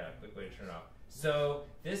had a quick way to turn it off. So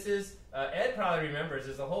this is Ed probably remembers,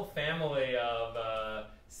 there's a whole family of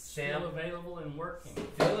Still available and working.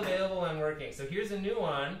 Still available and working. So here's a new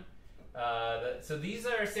one. So these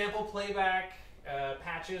are sample playback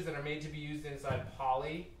patches that are made to be used inside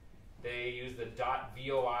Poly. They use the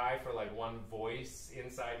 .voi for like one voice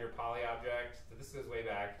inside your Poly object. So this goes way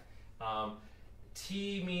back.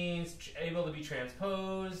 T means able to be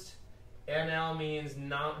transposed. NL means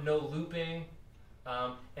no looping.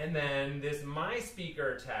 And then this My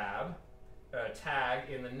Speaker tag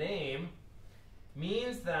in the name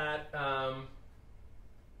means that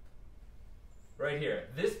right here,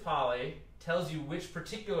 this Poly tells you which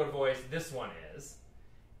particular voice this one is.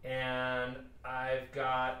 And I've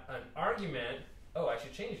got an argument. Oh, I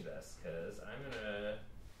should change this because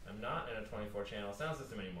I'm not in a 24 channel sound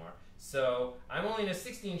system anymore. So I'm only in a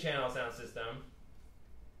 16 channel sound system.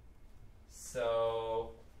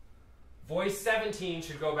 So voice 17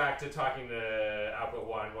 should go back to talking to output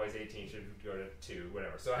 1, voice 18 should go to 2,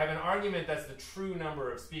 whatever. So I have an argument that's the true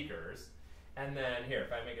number of speakers. And then here,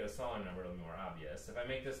 if I make it a smaller number, it'll be more obvious. If I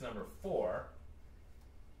make this number 4,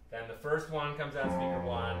 then the first one comes out speaker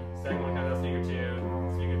 1, second one comes out speaker 2,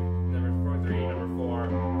 speaker number 3, number 4,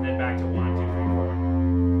 and then back to 1, 2, 3, 4.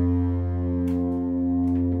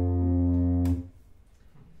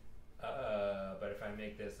 But if I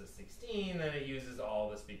make this a 16, then it uses all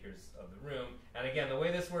the speakers of the room. And again, the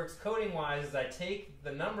way this works coding-wise is I take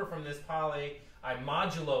the number from this Poly, I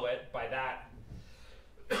modulo it by that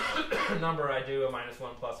number. I do a -1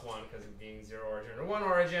 + 1 because of being 0 origin or 1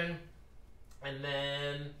 origin. And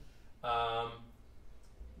then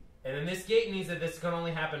this gate means that this can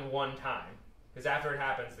only happen one time, because after it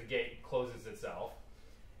happens, the gate closes itself.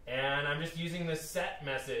 And I'm just using the set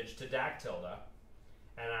message to DAC tilde,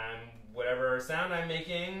 and whatever sound I'm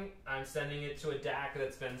making, I'm sending it to a DAC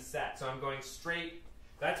that's been set. So I'm going straight.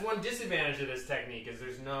 That's one disadvantage of this technique, is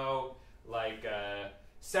there's no like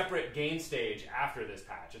separate gain stage after this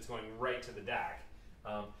patch. It's going right to the DAC.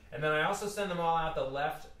 And then I also send them all out the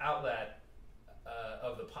left outlet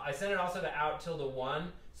of the. I send it also to out tilde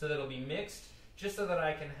 1 so that it'll be mixed, just so that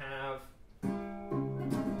I can have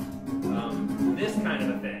this kind of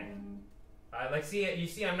a thing. You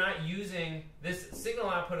see, I'm not using this signal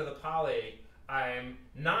output of the Poly. I'm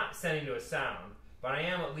not sending to a sound, but I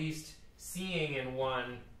am at least seeing in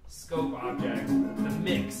one scope object the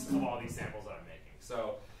mix of all these samples that I'm making.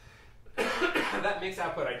 So that mix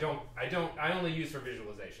output I only use for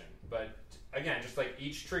visualization. But again, just like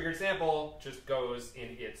each triggered sample just goes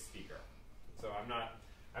in its speaker. So I'm not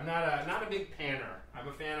a big panner. I'm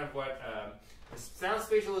a fan of what the sound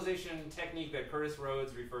spatialization technique that Curtis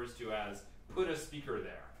Rhodes refers to as put a speaker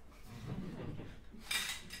there.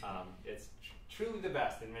 It's truly the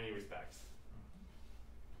best in many respects.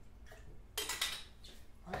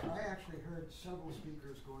 I actually heard several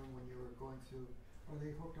speakers going when you were going through. Are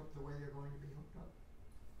they hooked up the way they're going to be hooked up?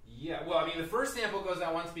 Yeah, well, I mean, the first sample goes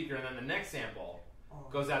out one speaker, and then the next sample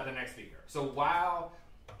goes out the next speaker. So while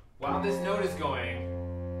this note is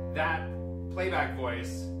going, that playback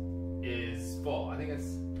voice is full. I think it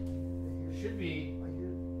should be.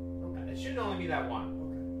 It should only be that one.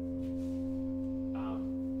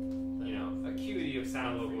 Acuity of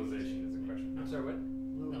sound localization is a question. I'm sorry, what?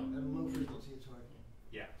 At a low frequency, it's hard.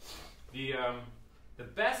 Yeah. The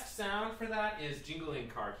best sound for that is jingling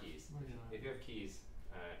car keys. If you have keys,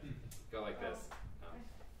 go like this. I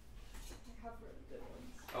have really good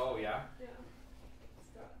ones. Oh yeah. Yeah.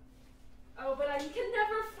 Oh, but I can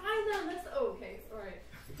never find them. That's okay. All right.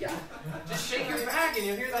 Yeah. Just shake your bag and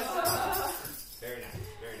you'll hear that sound. Very nice.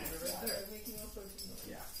 Very nice. They're making all sorts of noise.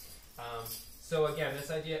 Yeah. So again, this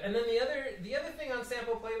idea, and then the other thing on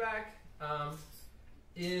sample playback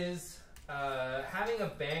is having a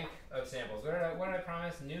bank of samples. What did I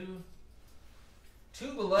promise?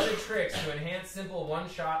 Two beloved tricks to enhance simple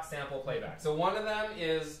one-shot sample playback. So one of them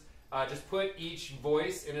is just put each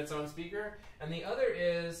voice in its own speaker, and the other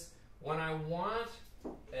is when I want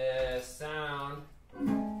a sound.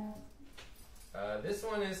 This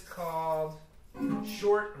one is called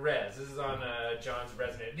Short Res. This is on John's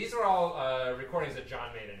Resonate. These are all recordings that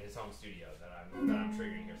John made in his home studio that I'm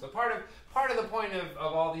triggering here. So part of the point of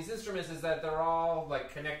all these instruments is that they're all like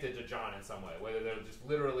connected to John in some way, whether they're just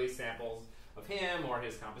literally samples of him or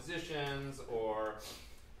his compositions, or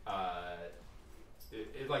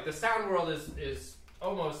like the sound world is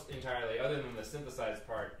almost entirely, other than the synthesized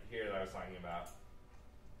part here that I was talking about,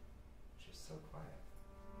 which is so quiet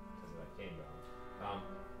because of that cane bone.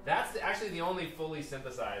 That's actually the only fully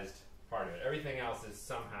synthesized part of it. Everything else is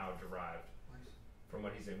somehow derived from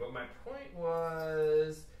what he's doing. But my point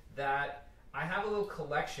was that I have a little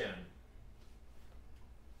collection.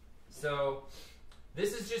 So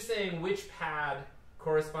this is just saying which pad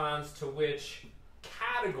corresponds to which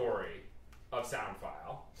category of sound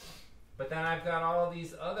file. But then I've got all of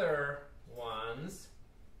these other ones.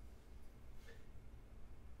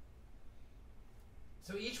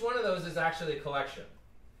 So each one of those is actually a collection.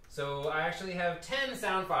 So I actually have 10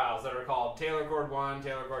 sound files that are called Taylor Chord 1,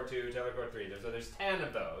 Taylor Chord 2, Taylor Chord 3. So there's 10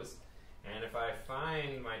 of those. And if I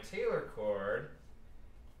find my Taylor chord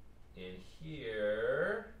in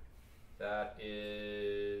here, that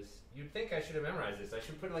is, you'd think I should have memorized this. I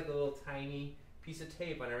should put like a little tiny piece of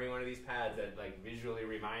tape on every one of these pads that like visually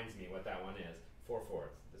reminds me what that one is. 4/4.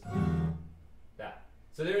 This one. That.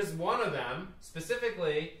 So there's one of them,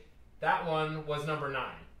 specifically, that one was number 9.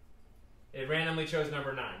 It randomly chose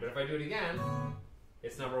number 9. But if I do it again,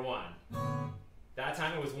 it's number 1. That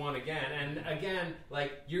time it was 1 again. And again,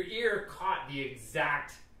 like your ear caught the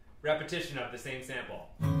exact repetition of the same sample.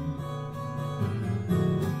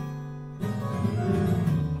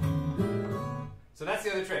 So that's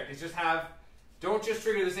the other trick, is just don't just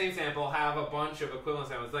trigger the same sample, have a bunch of equivalent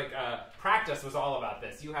samples. Like practice was all about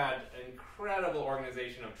this. You had an incredible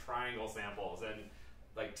organization of triangle samples and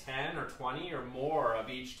like 10 or 20 or more of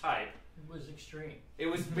each type. It was extreme. It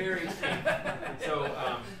was very extreme. So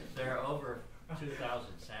there are over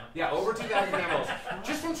 2,000 samples. Yeah, over 2,000 samples,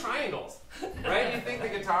 just from triangles, right? You think the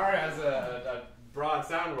guitar has a broad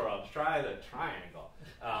sound world? Try the triangle.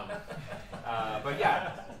 But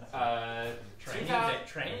yeah,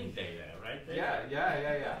 training data, right there.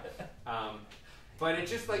 Yeah. But it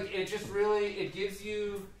gives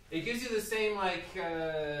you the same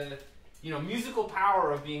musical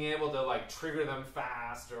power of being able to like trigger them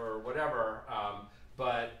fast or whatever.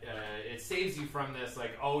 But it saves you from this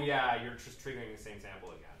like, oh yeah, you're just triggering the same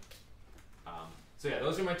sample again. So yeah,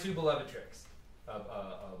 those are my 2 beloved tricks.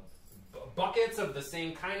 Buckets of the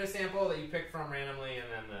same kind of sample that you pick from randomly, and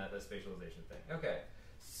then the spatialization thing. Okay,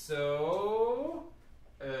 so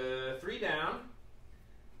 3 down.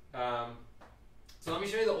 So let me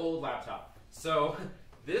show you the old laptop. So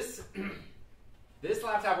this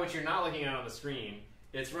laptop, which you're not looking at on the screen,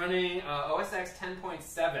 it's running OS X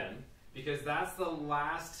 10.7 because that's the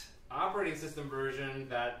last operating system version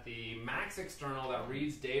that the Max external that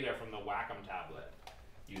reads data from the Wacom tablet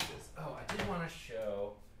uses. Oh, I did want to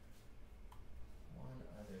show one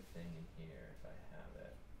other thing in here if I have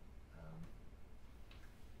it.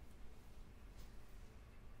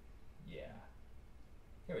 Yeah.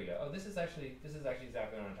 Here we go. Oh, this is actually exactly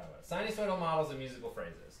what I'm talking about. Sinusoidal models of musical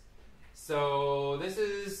phrases. So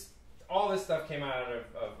all this stuff came out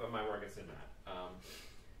of my work at CNMAT.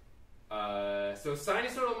 So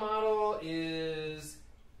sinusoidal model is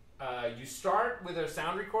you start with a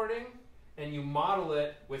sound recording and you model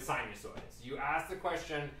it with sinusoids. You ask the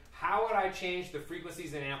question, how would I change the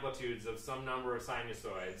frequencies and amplitudes of some number of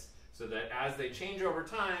sinusoids so that as they change over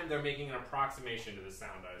time, they're making an approximation to the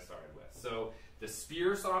sound I started with. So the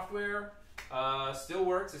Sphere software still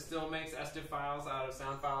works. It still makes SDIF files out of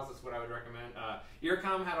sound files. That's what I would recommend.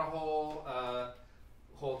 Earcom had a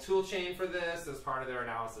whole tool chain for this as part of their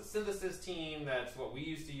analysis synthesis team. That's what we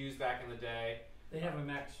used to use back in the day. They have a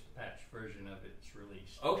max patch version of its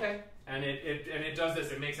release. Okay, and it does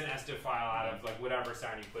this. It makes an SDIF file out of like whatever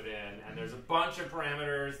sound you put in, and there's a bunch of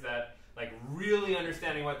parameters that, like, really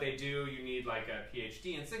understanding what they do, you need like a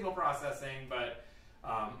PhD in signal processing. But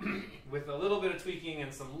with a little bit of tweaking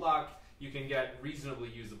and some luck, you can get reasonably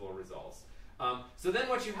usable results. So then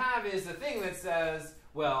what you have is a thing that says,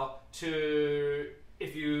 well,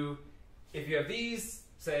 if you have these,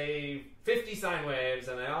 say, 50 sine waves,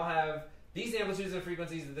 and they all have these amplitudes and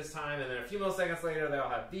frequencies at this time, and then a few milliseconds later they all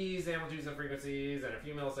have these amplitudes and frequencies, and a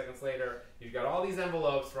few milliseconds later you've got all these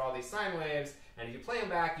envelopes for all these sine waves, and if you play them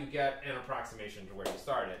back you get an approximation to where you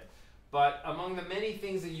started. But among the many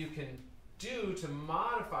things that you can do to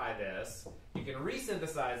modify this, you can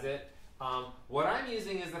resynthesize it. What I'm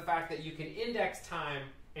using is the fact that you can index time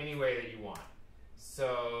any way that you want.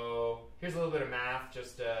 So here's a little bit of math,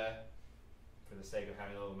 just for the sake of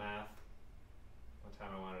having a little math. One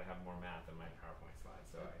time I wanted to have more math in my PowerPoint slide,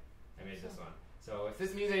 so I made this one. So if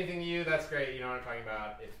this means anything to you, that's great. You know what I'm talking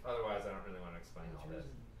about. If otherwise, I don't really want to explain all this.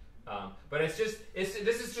 But this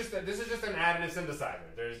is just an additive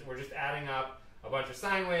synthesizer. We're just adding up a bunch of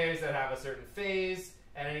sine waves that have a certain phase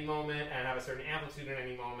at any moment and have a certain amplitude at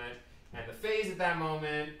any moment. And the phase at that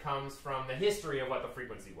moment comes from the history of what the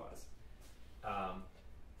frequency was.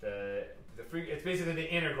 It's basically the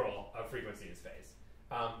integral of frequency is phase.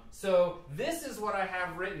 So this is what I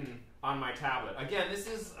have written on my tablet. Again, this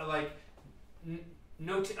is a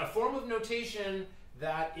form of notation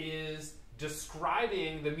that is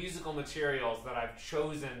describing the musical materials that I've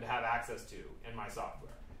chosen to have access to in my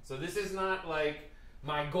software. So this is not like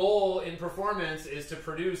my goal in performance is to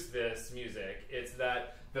produce this music. It's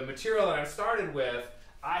that the material that I started with,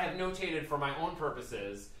 I have notated for my own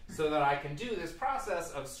purposes so that I can do this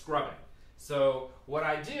process of scrubbing. So what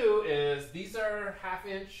I do is, these are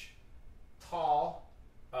half-inch tall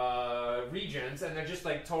regions, and they're just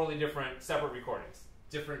like totally different, separate recordings,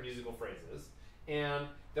 different musical phrases. And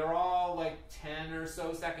they're all like 10 or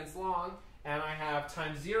so seconds long, and I have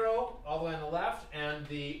time 0 all the way on the left, and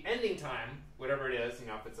the ending time, whatever it is, you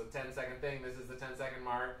know, if it's a 10-second thing, this is the 10-second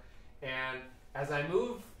mark. And as I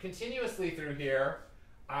move continuously through here,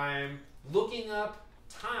 I'm looking up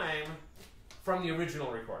time from the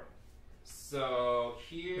original recording. So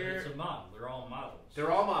here, But it's a model. They're all models.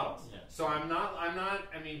 they're all models. Yeah. So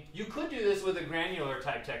I mean, you could do this with a granular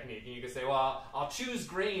type technique, and you could say, well, I'll choose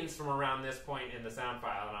grains from around this point in the sound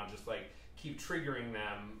file, and I'll just like keep triggering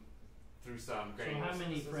them through some So granular. how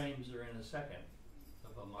many frames are in a second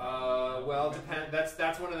of a model? Well,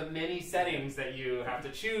 that's one of the many settings that you have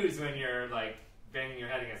to choose when you're like banging your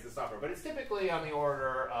head against the software. But it's typically on the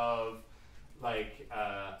order of like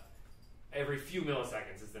every few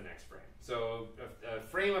milliseconds is the next frame. So a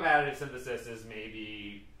frame of additive synthesis is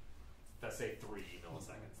maybe, let's say, 3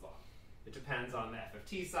 milliseconds long. It depends on the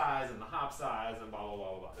FFT size and the hop size and blah blah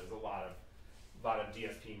blah blah. There's a lot of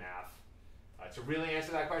DSP math to really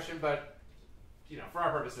answer that question, but you know, for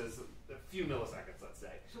our purposes, a few milliseconds, let's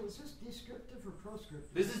say. So is this descriptive or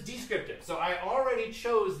proscriptive? This is descriptive. So I already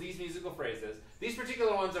chose these musical phrases. These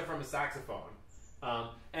particular ones are from a saxophone.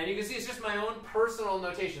 And you can see it's just my own personal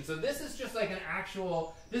notation. So this is just like an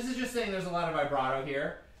actual, this is just saying there's a lot of vibrato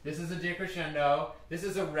here. This is a decrescendo. This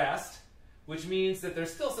is a rest, which means that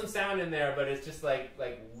there's still some sound in there, but it's just like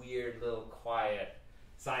weird little quiet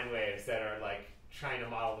sine waves that are like trying to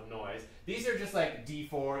model the noise. These are just like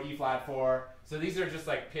D4, E flat 4. So these are just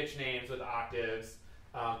like pitch names with octaves.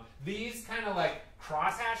 These kind of like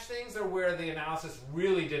crosshatch things are where the analysis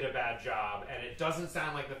really did a bad job, and it doesn't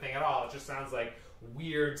sound like the thing at all. It just sounds like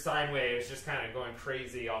weird sine waves just kind of going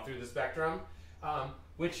crazy all through the spectrum,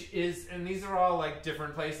 which is, and these are all like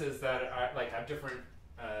different places that are, like have different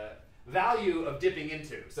value of dipping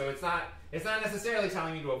into. So it's not necessarily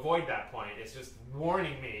telling me to avoid that point. It's just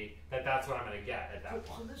warning me that that's what I'm going to get at that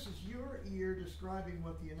So point. this is your ear describing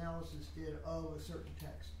what the analysis did of a certain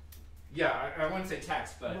text. Yeah, I wouldn't say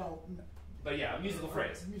text, but Well, but yeah, a musical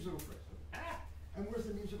phrase. Musical phrase. And where's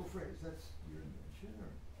the musical phrase? That's your invention,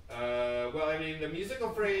 or? Well, I mean, the musical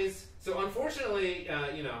phrase. So unfortunately,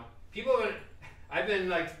 you know, people have been. I've been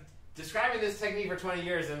like describing this technique for 20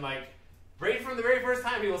 years, and like right from the very first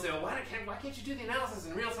time, people say, "Well, why can't you do the analysis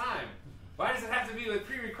in real time? Why does it have to be with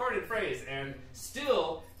pre-recorded phrase?" And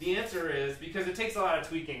still, the answer is because it takes a lot of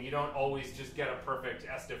tweaking. You don't always just get a perfect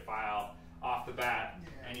SDIF file off the bat,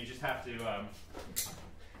 and you just have to. A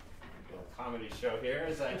comedy show here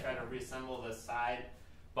as I try to reassemble the side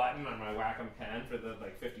button on my Wacom pen for the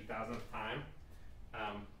like 50,000th time.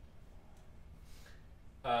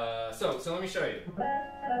 So let me show you.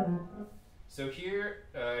 So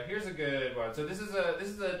here's a good one. So this is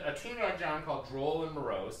a tune by John called Droll and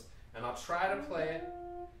Morose, and I'll try to play it.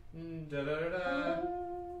 Da, da, da, da.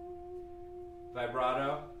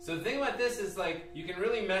 Vibrato. So the thing about this is like you can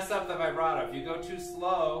really mess up the vibrato. If you go too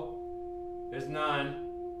slow, there's none.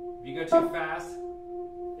 If you go too fast,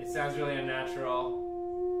 it sounds really unnatural.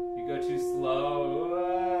 If you go too slow,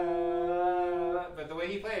 but the way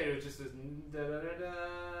he played it, it was just this, da, da, da, da.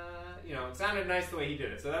 You know, it sounded nice the way he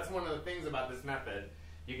did it. So that's one of the things about this method.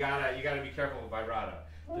 You gotta be careful with vibrato.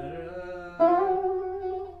 Da, da, da, da,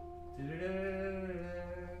 da, da,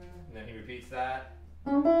 and then he repeats that.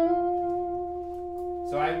 So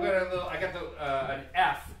I got an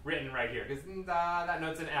F written right here because that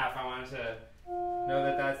note's an F. I wanted to know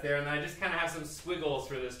that that's there, and then I just kind of have some squiggles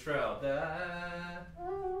for this trill. Da.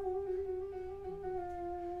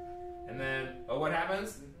 And then, oh, what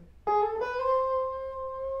happens?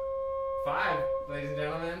 5, ladies and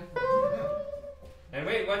gentlemen. And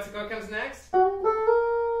wait, what comes next?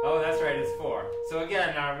 Oh, that's right, it's 4. So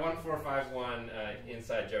again, our 1, 4, 5, 1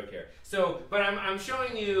 inside joke here. So, but I'm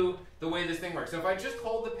showing you the way this thing works. So if I just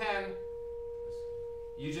hold the pen,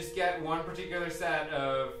 you just get one particular set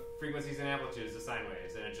of frequencies and amplitudes of sine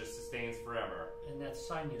waves, and it just sustains forever. And that's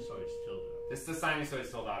sinusoid still doing. This is the sinusoid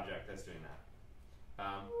stilled object that's doing that.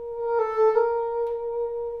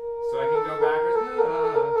 So I can go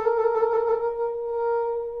backwards.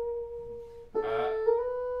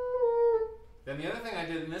 Then the other thing I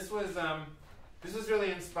did, and this was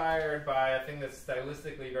really inspired by a thing that's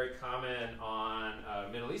stylistically very common on a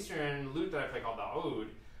Middle Eastern lute that I play called the oud,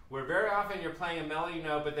 where very often you're playing a melody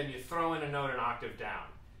note, but then you throw in a note an octave down.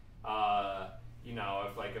 you know,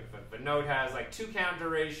 if a note has like 2 count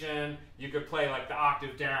duration, you could play like the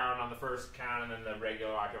octave down on the first count and then the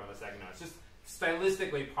regular octave on the second note. It's just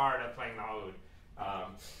stylistically part of playing the ode.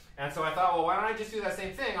 And so I thought, well, why don't I just do that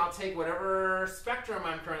same thing? I'll take whatever spectrum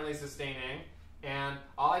I'm currently sustaining, and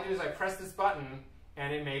all I do is I press this button,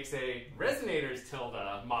 and it makes a resonator's tilde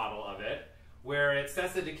model of it, where it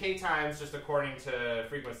sets the decay times just according to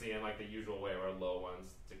frequency in like the usual way, where low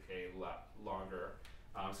ones decay longer.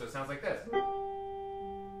 So it sounds like this. I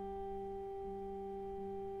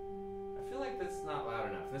feel like this is not loud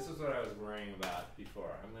enough. This is what I was worrying about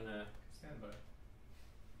before. I'm gonna Stand by.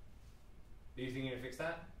 Do you think you can fix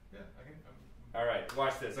that? Yeah, I can. All right,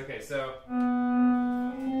 watch this. Okay, so. All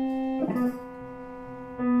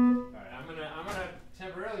right, I'm gonna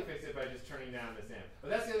temporarily fix it by just turning down this amp.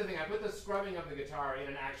 But that's the other thing. I put the scrubbing of the guitar in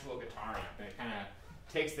an actual guitar amp, and it kind of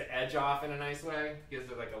takes the edge off in a nice way.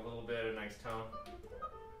 Gives it like a little bit of nice tone.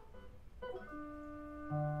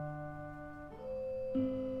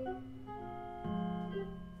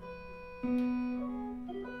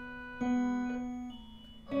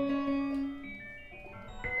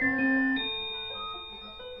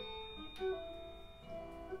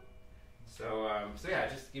 So yeah,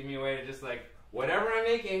 just give me a way to just like whatever I'm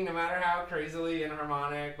making, no matter how crazily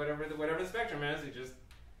inharmonic, whatever the spectrum is, you just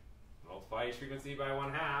multiply each frequency by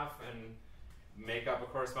 1/2 and make up a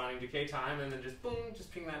corresponding decay time, and then just boom,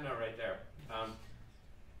 just ping that note right there.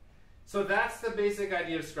 So that's the basic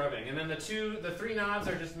idea of scrubbing, and then the 3 knobs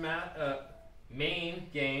are just main,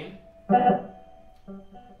 gain,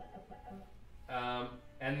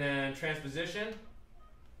 and then transposition.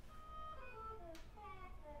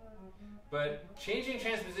 But changing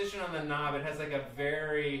transposition on the knob, it has like a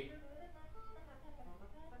very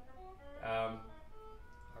R2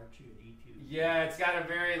 and E2. yeah, it's got a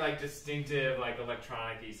very like distinctive like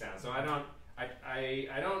electronic-y sound. So I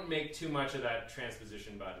don't make too much of that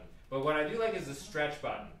transposition button. But what I do like is the stretch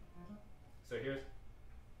button. So let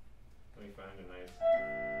me find a nice.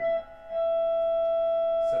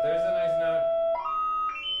 So there's a nice note.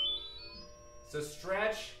 So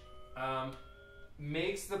stretch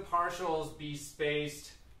makes the partials be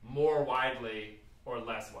spaced more widely or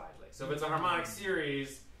less widely. So if it's a harmonic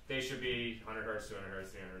series, they should be 100 hertz, 200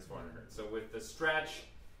 hertz, 300 hertz, 400 hertz. So with the stretch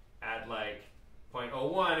at like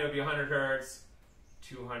 0.01, it would be 100 hertz,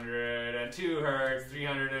 202 hertz,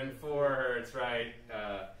 304 hertz, right?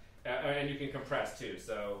 And you can compress too.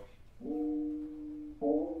 So.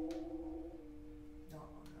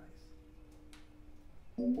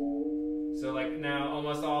 So like now,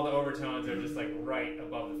 almost all the overtones are just like right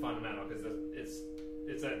above the fundamental because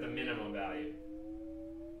it's at the minimum value,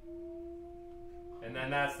 and then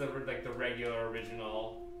that's the regular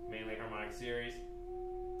original mainly harmonic series.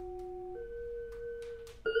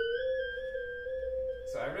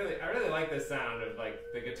 So I really like this sound of like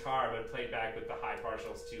the guitar, but played back with the high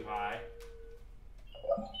partials too high.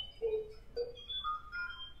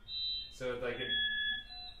 So it's like it.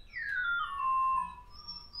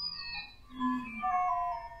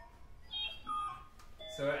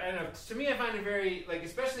 So, and to me, I find it very, like,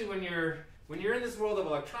 especially when you're in this world of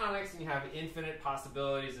electronics and you have infinite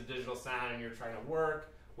possibilities of digital sound, and you're trying to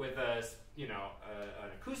work with an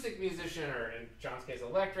acoustic musician, or in John's case,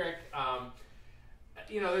 electric.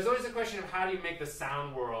 There's always a question of how do you make the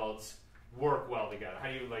sound worlds work well together? How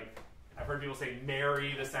do you I've heard people say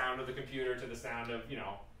marry the sound of the computer to the sound of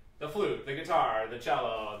the flute, the guitar, the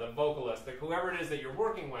cello, the vocalist, whoever it is that you're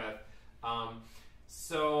working with.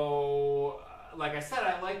 Like I said,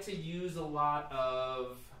 I like to use a lot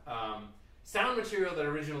of sound material that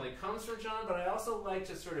originally comes from John, but I also like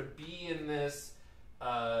to sort of be in this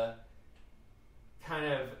kind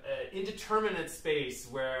of indeterminate space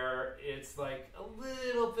where it's like a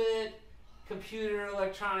little bit computer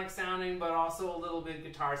electronic sounding, but also a little bit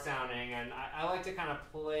guitar sounding, and I like to kind of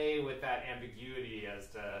play with that ambiguity as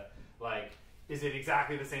to, like, is it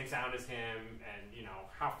exactly the same sound as him, and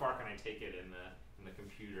how far can I take it in the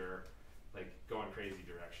computer, like, going crazy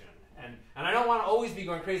direction. And I don't want to always be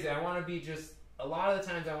going crazy. I want to be just, a lot of the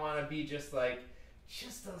times I want to be just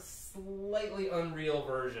a slightly unreal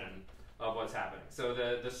version of what's happening. So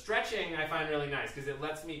the stretching I find really nice because it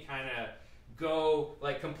lets me kind of go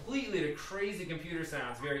like completely to crazy computer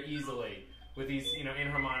sounds very easily with these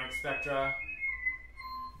inharmonic spectra.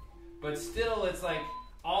 But still, it's like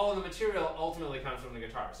all of the material ultimately comes from the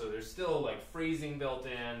guitar. So there's still like phrasing built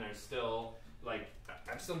in. There's still like,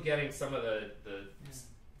 I'm still getting some of the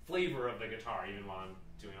flavor of the guitar even while I'm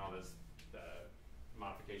doing all this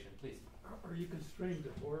modification. Please. Are you constrained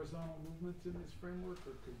to horizontal movements in this framework,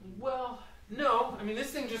 or could you? Well, no. I mean,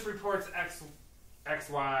 this thing just reports X,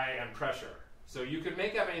 Y, and pressure. So you could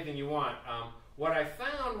make up anything you want. what I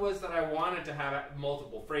found was that I wanted to have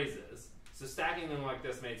multiple phrases. So stacking them like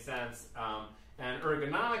this made sense. And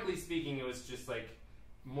ergonomically speaking, it was just like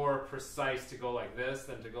more precise to go like this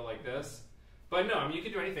than to go like this. But no, I mean, you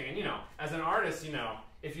could do anything. And, you know, as an artist, you know,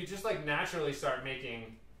 if you just like naturally start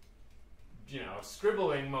making, you know,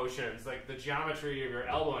 scribbling motions, like the geometry of your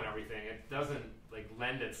elbow and everything, it doesn't like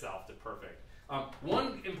lend itself to perfect.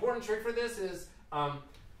 One important trick for this is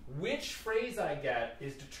which phrase I get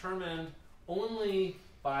is determined only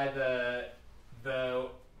by the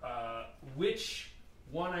which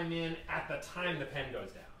one I'm in at the time the pen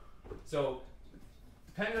goes down. So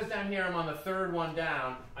the pen goes down here, I'm on the third one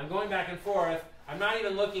down, I'm going back and forth, I'm not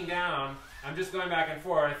even looking down, I'm just going back and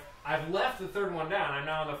forth. I've left the third one down, I'm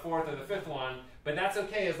now on the fourth or the fifth one, but that's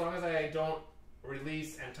okay as long as I don't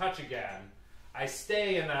release and touch again. I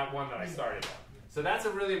stay in that one that I started on. So that's a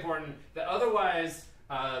really important, otherwise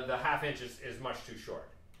the half inch is much too short.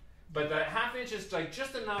 But the half inch is like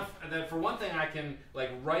just enough that for one thing I can like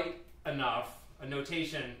write enough, a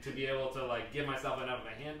notation to be able to like give myself enough of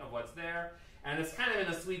a hint of what's there. And it's kind of in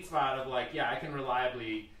a sweet spot of like, yeah, I can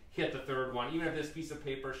reliably hit the third one. Even if this piece of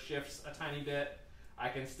paper shifts a tiny bit, I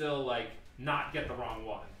can still like not get the wrong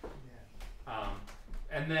one. Yeah.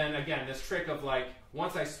 And then again, this trick of like,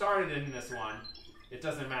 once I started in this one, it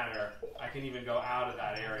doesn't matter. I can even go out of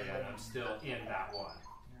that area and I'm still in that one.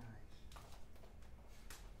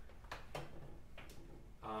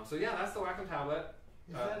 Nice. So yeah, that's the Wacom tablet.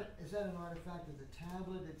 Is that an artifact of the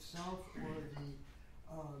tablet itself, or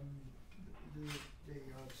the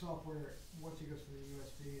software once it goes to the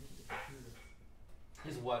USB into the computer?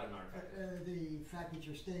 Is what an artifact? The fact that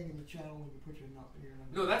you're staying in the channel when you put your number.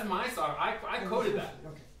 No, that's my software. I coded that.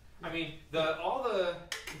 Okay. I mean, The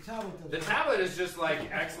tablet is just like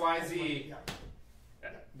XYZ, Yeah.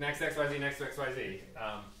 next XYZ, next XYZ.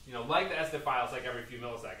 You know, like the SDIF files, like every few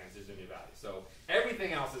milliseconds there's a new value. So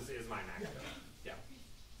everything else is my Mac code. Yeah.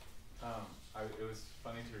 It was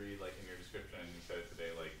funny to read, like in your description, you said today,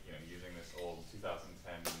 like, you know, using this old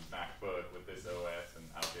 2010 MacBook with this OS and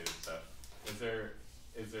outdated stuff.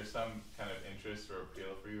 Is there some kind of interest or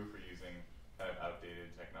appeal for you for using kind of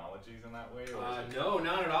outdated technologies in that way? Or No,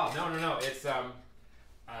 not at all. No. It's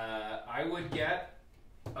I would get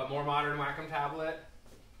a more modern Wacom tablet,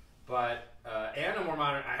 but and a more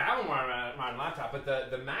modern. I have a more modern laptop, but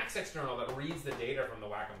the Max external that reads the data from the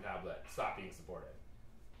Wacom tablet stopped being supported.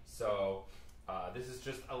 So this is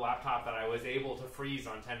just a laptop that I was able to freeze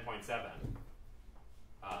on 10.7.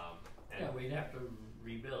 Yeah, we'd have to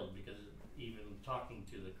rebuild because even talking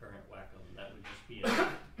to the current Wacom, that would just be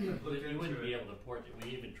you wouldn't be able to port it.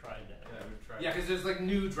 We even tried that. Yeah, we've tried. Yeah, because there's like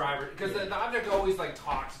new drivers. Because the object always like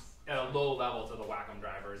talks at a low level to the Wacom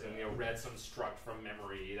drivers, and read some struct from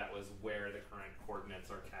memory that was where the current coordinates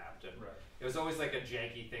are kept. And it was always like a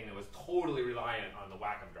janky thing that was totally reliant on the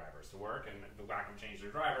Wacom drivers to work, and the Wacom changed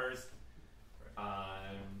their drivers.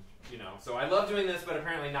 So I love doing this, but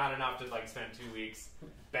apparently not enough to like spend 2 weeks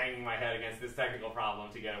banging my head against this technical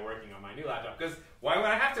problem to get it working on my new laptop. Because why would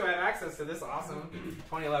I have to have access to this awesome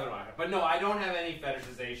 2011 laptop? But no, I don't have any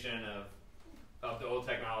fetishization of the old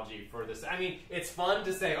technology for this. I mean, it's fun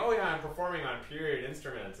to say, oh yeah, I'm performing on period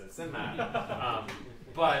instruments at CNMAT,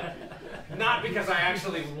 but not because I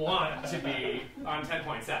actually want to be on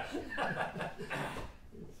 10.7.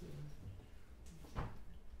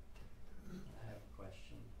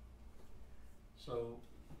 So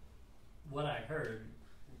what I heard,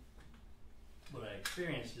 what I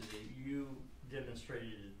experienced is that you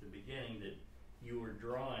demonstrated at the beginning that you were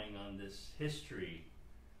drawing on this history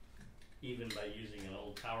even by using an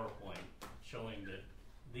old PowerPoint, showing that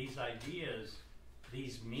these ideas,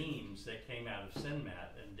 these memes that came out of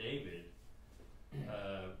CNMAT and David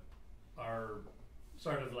are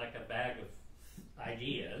sort of like a bag of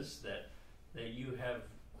ideas that you have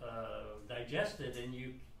digested and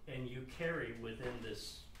you carry within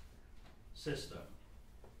this system.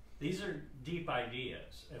 These are deep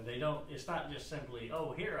ideas, and it's not just simply,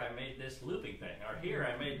 oh, here I made this looping thing, or here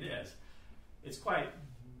I made this. It's quite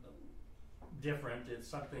different. It's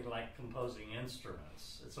something like composing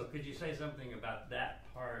instruments. So could you say something about that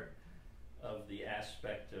part of the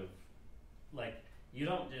aspect of, like, you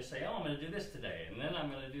don't just say, oh, I'm going to do this today, and then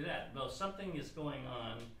I'm going to do that. No, something is going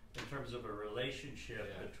on in terms of a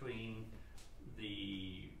relationship between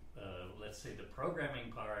the let's say the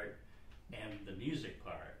programming part and the music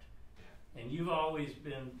part. And you've always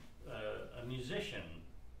been a musician,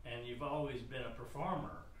 and you've always been a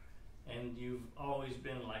performer, and you've always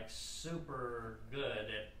been like super good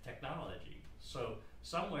at technology. So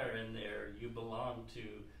somewhere in there you belong to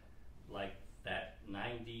like that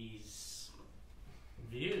 90s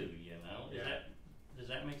view, you know? Does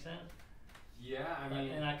that make sense? Yeah, Yeah, I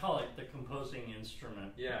mean, and I call it the composing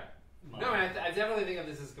instrument. yeah. model. No, I definitely think of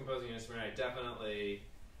this as a composing instrument. I definitely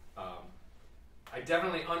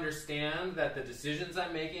understand that the decisions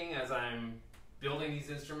I'm making as I'm building these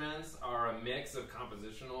instruments are a mix of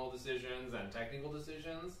compositional decisions and technical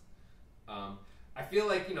decisions. I feel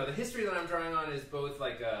like, you know, the history that I'm drawing on is both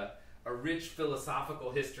like a rich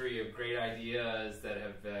philosophical history of great ideas that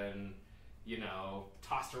have been, you know,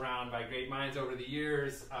 tossed around by great minds over the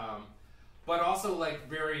years, but also like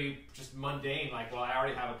very just mundane, like, well, I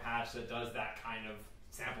already have a patch that does that kind of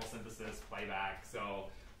sample synthesis playback, so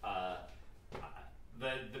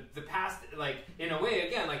the past, like, in a way,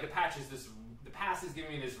 again, like the past is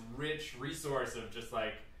giving me this rich resource of just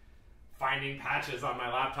like finding patches on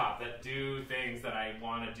my laptop that do things that I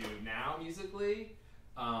want to do now musically,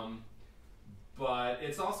 but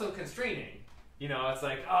it's also constraining. You know, it's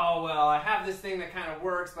like, oh, well, I have this thing that kind of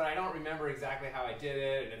works, but I don't remember exactly how I did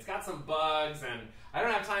it, and it's got some bugs, and I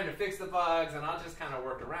don't have time to fix the bugs, and I'll just kind of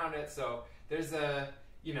work around it. So there's a,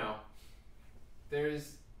 you know,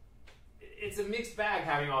 it's a mixed bag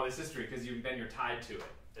having all this history, because then you're tied to it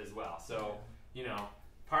as well. So, you know,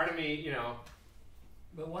 part of me, you know,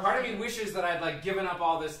 part of me wishes that I'd like given up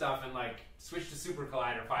all this stuff and like switched to Super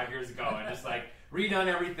Collider 5 years ago and just like redone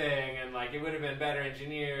everything, and like it would have been better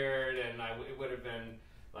engineered, and it would have been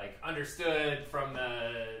like understood from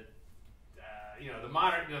the you know, the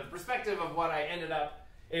modern, you know, the perspective of what I ended up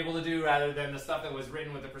able to do, rather than the stuff that was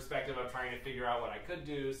written with the perspective of trying to figure out what I could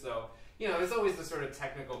do. So, you know, there's always the sort of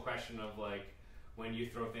technical question of like when you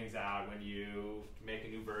throw things out, when you make a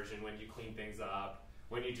new version, when you clean things up,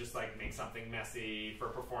 when you just like make something messy for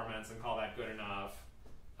performance and call that good enough.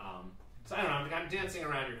 So I don't know, I'm dancing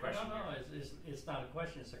around your question. No, it's not a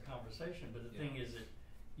question, it's a conversation. But the thing is that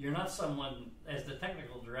you're not someone, as the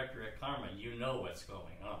technical director at Karma, you know what's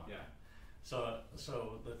going on. Yeah. So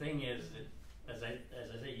the thing is that, as I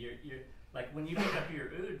say, you're like when you pick up your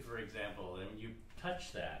oud, for example, and you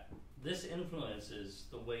touch that, this influences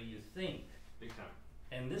the way you think. Big time.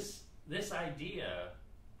 And this idea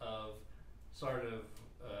of sort of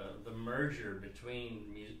the merger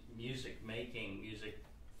between music making,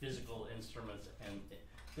 physical instruments, and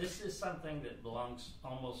this is something that belongs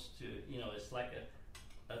almost to, you know, it's like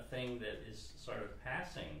a thing that is sort of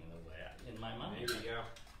passing in a way, in my mind. Maybe, yeah.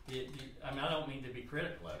 I mean, I don't mean to be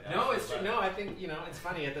critical of it. No, it's true. No, I think, you know, it's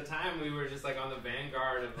funny. At the time, we were just like on the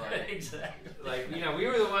vanguard of like, exactly. Like, you know, we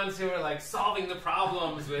were the ones who were like solving the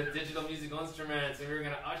problems with digital musical instruments, and we were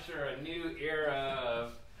going to usher a new era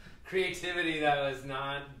of creativity that was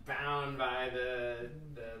not bound by the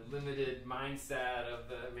limited mindset of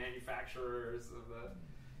the manufacturers of the.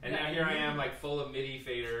 And now here I am, like full of MIDI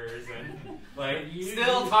faders and like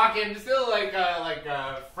still talking, still like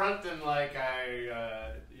front and like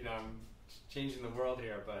you know, I'm changing the world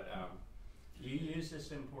here. But you use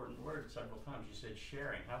this important word several times. You said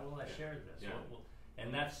sharing. How will I share this? Yeah.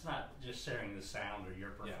 And that's not just sharing the sound or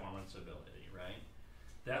your performance ability, right?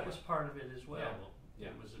 That was part of it as well. Yeah.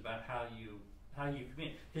 It was about how you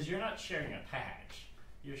communicate, because you're not sharing a patch.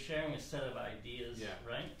 You're sharing a set of ideas,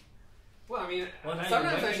 right? Well, I mean, well,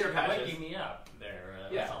 sometimes I share patches. Waking me up there.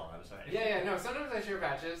 That's all I'm saying. Yeah. No, sometimes I share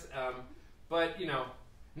patches, but you know,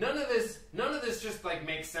 none of this just like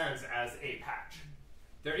makes sense as a patch.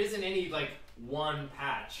 There isn't any like one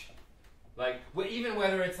patch, like even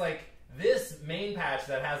whether it's like this main patch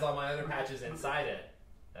that has all my other patches inside it.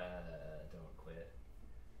 Don't quit.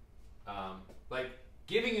 Like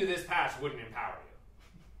giving you this patch wouldn't empower you,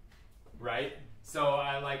 right? So,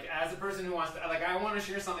 like, as a person who wants to, like, I want to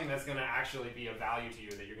share something that's going to actually be of value to you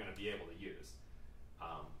that you're going to be able to use.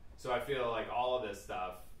 So I feel like all of this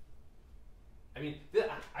stuff. I mean,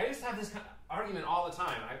 I just have this kind of argument all the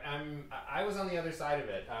time. I was on the other side of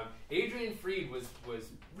it. Adrian Freed was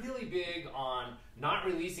really big on not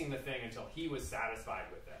releasing the thing until he was satisfied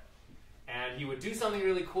with it, and he would do something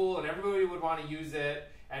really cool, and everybody would want to use it,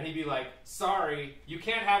 and he'd be like, "Sorry, you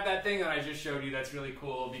can't have that thing that I just showed you. That's really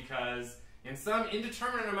cool because." In some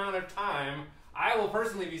indeterminate amount of time, I will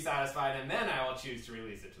personally be satisfied, and then I will choose to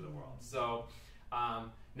release it to the world. So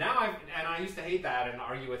now I used to hate that and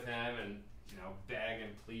argue with him, and you know, beg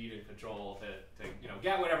and plead and cajole to you know,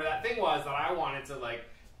 get whatever that thing was that I wanted to like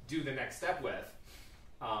do the next step with.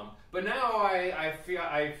 But now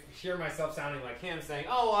I hear myself sounding like him, saying,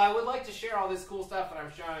 "Oh, well, I would like to share all this cool stuff that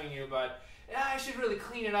I'm showing you, but I should really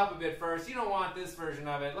clean it up a bit first. You don't want this version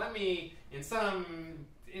of it. Let me, in some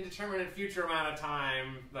indeterminate future amount of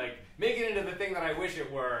time, like make it into the thing that I wish it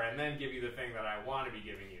were, and then give you the thing that I want to be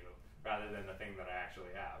giving you, rather than the thing that I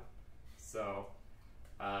actually have." So,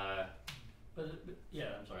 but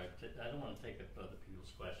yeah, I'm sorry. I don't want to take up other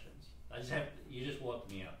people's questions. You just woke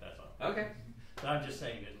me up. That's all. Okay. But I'm just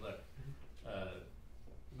saying that, look,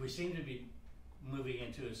 we seem to be moving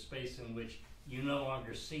into a space in which you no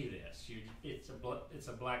longer see this. It's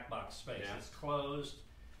a black box space. Yeah. It's closed.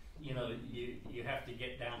 You know, you have to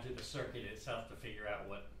get down to the circuit itself to figure out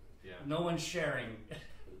what. Yeah. No one's sharing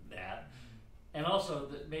that. And also,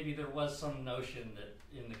 that maybe there was some notion that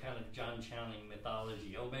in the kind of John Channing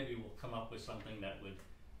mythology, oh, maybe we'll come up with something that would,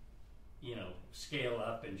 you know, scale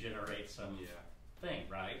up and generate some thing,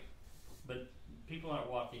 right? But people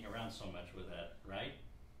aren't walking around so much with that, right?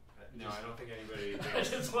 No, I don't think anybody. I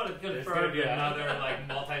just want to There's confirm going to be that. another like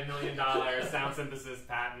multi-million-dollar sound synthesis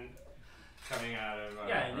patent coming out of.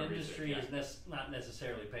 Yeah, and our industry research. is not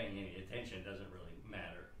necessarily paying any attention. Doesn't really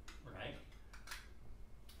matter, right?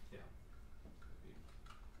 Yeah.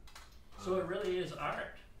 So it really is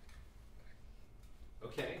art.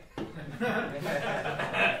 Okay. That's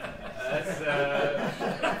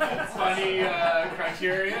funny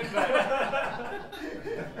criterion, but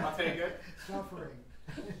I'll take it. Suffering.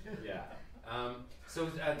 Yeah. So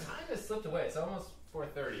time has slipped away. It's almost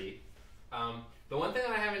 4:30. The one thing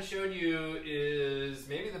that I haven't showed you is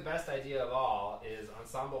maybe the best idea of all is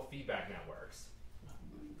ensemble feedback networks.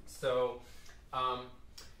 So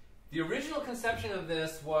the original conception of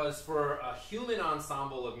this was for a human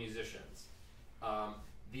ensemble of musicians.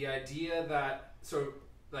 The idea that, so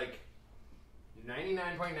like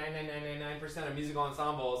 99.99999% of musical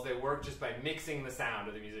ensembles, they work just by mixing the sound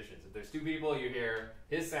of the musicians. If there's two people, you hear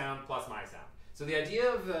his sound plus my sound. So the idea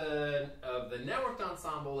of the networked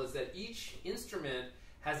ensemble is that each instrument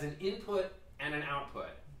has an input and an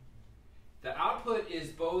output. The output is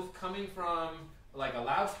both coming from like a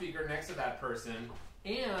loudspeaker next to that person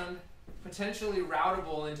and potentially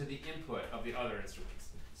routable into the input of the other instruments.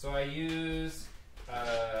 So I use,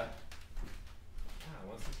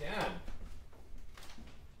 once again,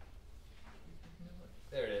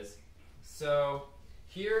 there it is. So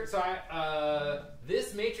here,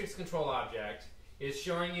 this matrix control object is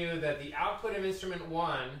showing you that the output of instrument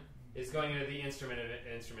 1 is going into the instrument of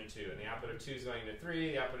instrument 2, and the output of 2 is going into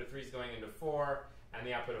 3, the output of 3 is going into 4, and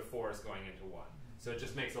the output of 4 is going into 1. So it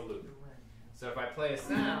just makes a loop. So if I play a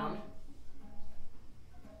sound,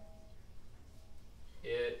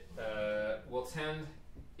 it will tend,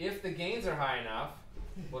 if the gains are high enough,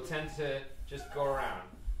 will tend to just go around.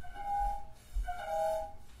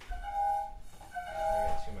 I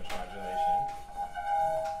got too much modulation.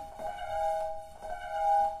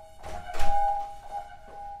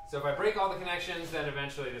 So if I break all the connections, then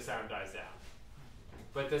eventually the sound dies down.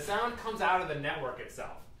 But the sound comes out of the network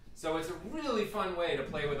itself. So it's a really fun way to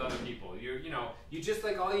play with other people. You just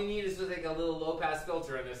like, all you need is just like a little low pass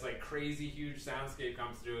filter and this like crazy huge soundscape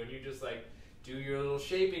comes through and you just like do your little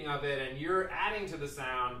shaping of it and you're adding to the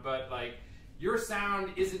sound, but like your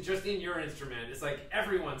sound isn't just in your instrument. It's like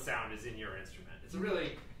everyone's sound is in your instrument.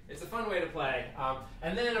 It's a fun way to play.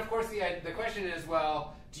 And then of course the question is,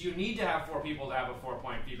 well, do you need to have 4 people to have a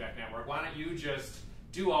 4-point feedback network? Why don't you just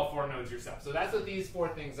do all 4 nodes yourself? So that's what these 4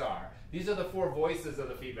 things are. These are the 4 voices of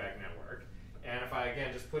the feedback network. And if I,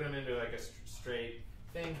 again, just put them into like a straight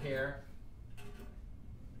thing here,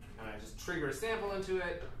 and I just trigger a sample into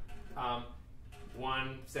it, 1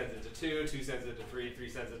 sends it to 2, 2 sends it to 3, 3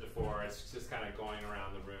 sends it to 4. It's just kind of going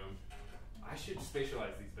around the room. I should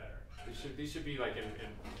spatialize these better. These should be like in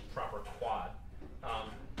proper quad.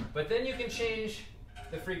 But then you can change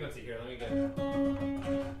the frequency here. Let me get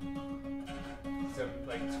some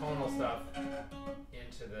like tonal stuff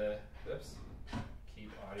into the, oops,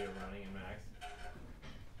 keep audio running in max.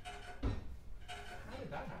 How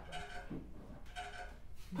did that happen?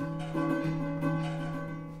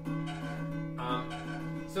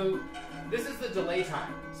 So this is the delay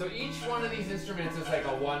time. So each one of these instruments is like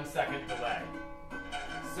a 1-second delay.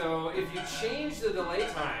 So if you change the delay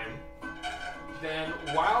time, then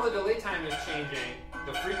while the delay time is changing,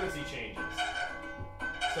 the frequency changes.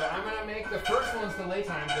 So I'm going to make the first one's delay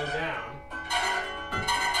time go down.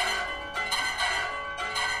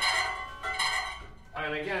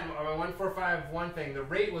 And again, on my 1451 thing, the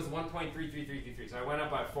rate was 1.33333, so I went up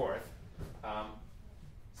by 1/4.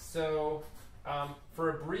 For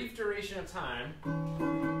a brief duration of time,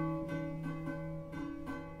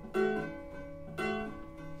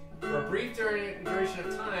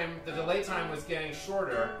 the delay time was getting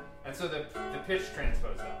shorter, and so the pitch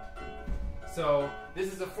transposed up. So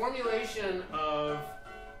this is a formulation of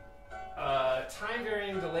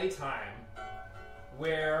time-varying delay time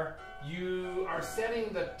where you are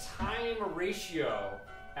setting the time ratio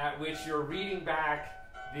at which you're reading back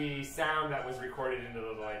the sound that was recorded into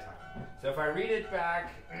the delay time. So if I read it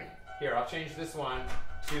back, here, I'll change this one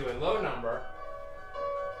to a low number.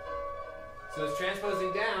 So it's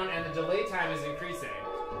transposing down, and the delay time is increasing.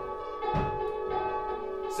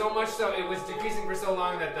 So much so, it was decreasing for so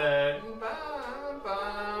long that the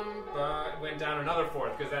went down another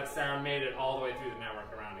fourth, because that sound made it all the way through the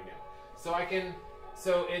network around again. So I can,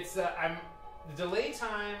 so it's, the delay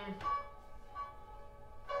time,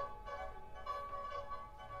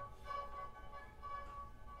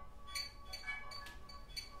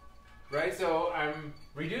 right? So I'm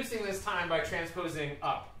reducing this time by transposing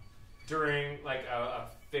up during like a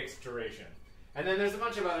fixed duration. And then there's a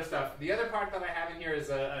bunch of other stuff. The other part that I have in here is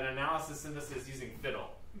an analysis synthesis using fiddle.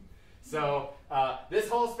 So this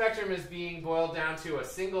whole spectrum is being boiled down to a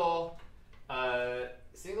single value.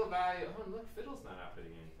 Oh, look, fiddle's not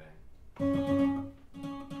outputting anything.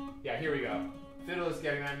 Yeah, here we go. Fiddle is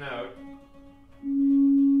getting that note.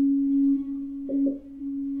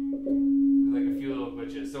 Like a few little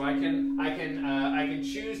glitches. So I can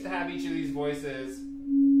choose to have each of these voices,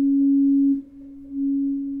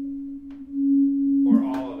 or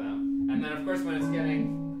all of them. And then of course when it's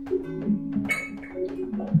getting,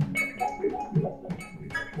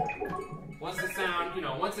 once the sound, you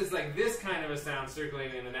know, once it's like this kind of a sound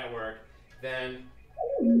circulating in the network, then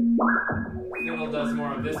fiddle does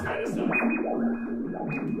more of this kind of stuff.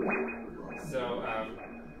 So,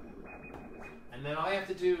 and then all I have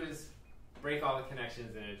to do is break all the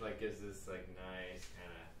connections, and it like gives this like nice kind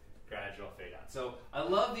of gradual fade out. So I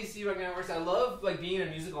love these feedback networks. I love like being in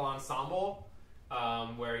a musical ensemble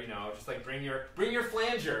where, you know, just like bring your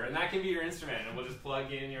flanger, and that can be your instrument, and we'll just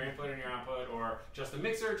plug in your input and your output, or just a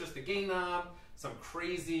mixer, just a gain knob, some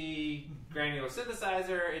crazy granular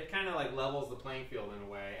synthesizer. It kind of like levels the playing field in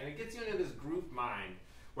a way, and it gets you into this group mind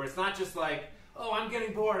where it's not just like, oh, I'm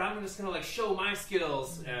getting bored, I'm just gonna like show my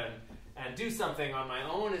skills and do something on my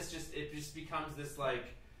own. It just becomes this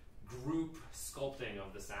like group sculpting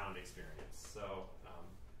of the sound experience. So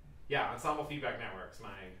yeah, ensemble feedback networks, my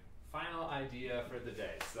final idea for the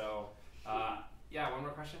day. So yeah, one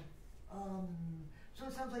more question. So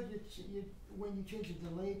it sounds like when you change the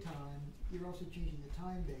delay time, you're also changing the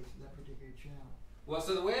time base of that particular channel. Well,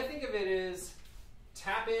 so the way I think of it is,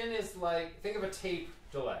 tap in is like, think of a tape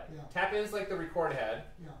delay. Yeah. Tap in is like the record head,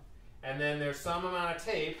 Yeah. and then there's some amount of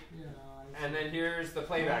tape, Yeah. and then here's the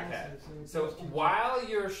playback head. So it's changing. while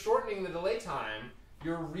you're shortening the delay time,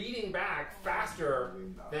 you're reading back faster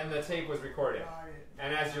than the tape was recording.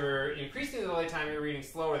 And as you're increasing the delay time, you're reading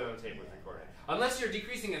slower than the tape was recording. Unless you're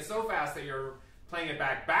decreasing it so fast that you're playing it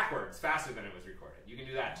back backwards faster than it was recorded. You can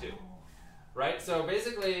do that too. Right? So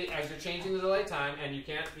basically, as you're changing the delay time, and you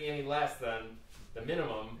can't be any less than the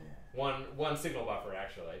minimum, one signal buffer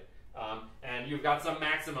actually, and you've got some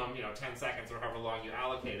maximum, you know, 10 seconds or however long you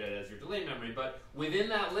allocate it as your delay memory, but within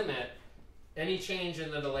that limit, any change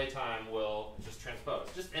in the delay time will just transpose.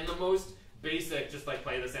 Just in the most basic, just like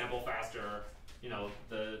play the sample faster, you know,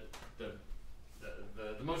 the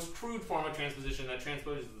most crude form of transposition that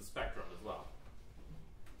transposes the spectrum as well.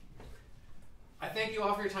 I thank you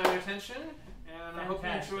all for your time and attention, and I hope you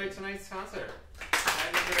enjoyed tonight's concert.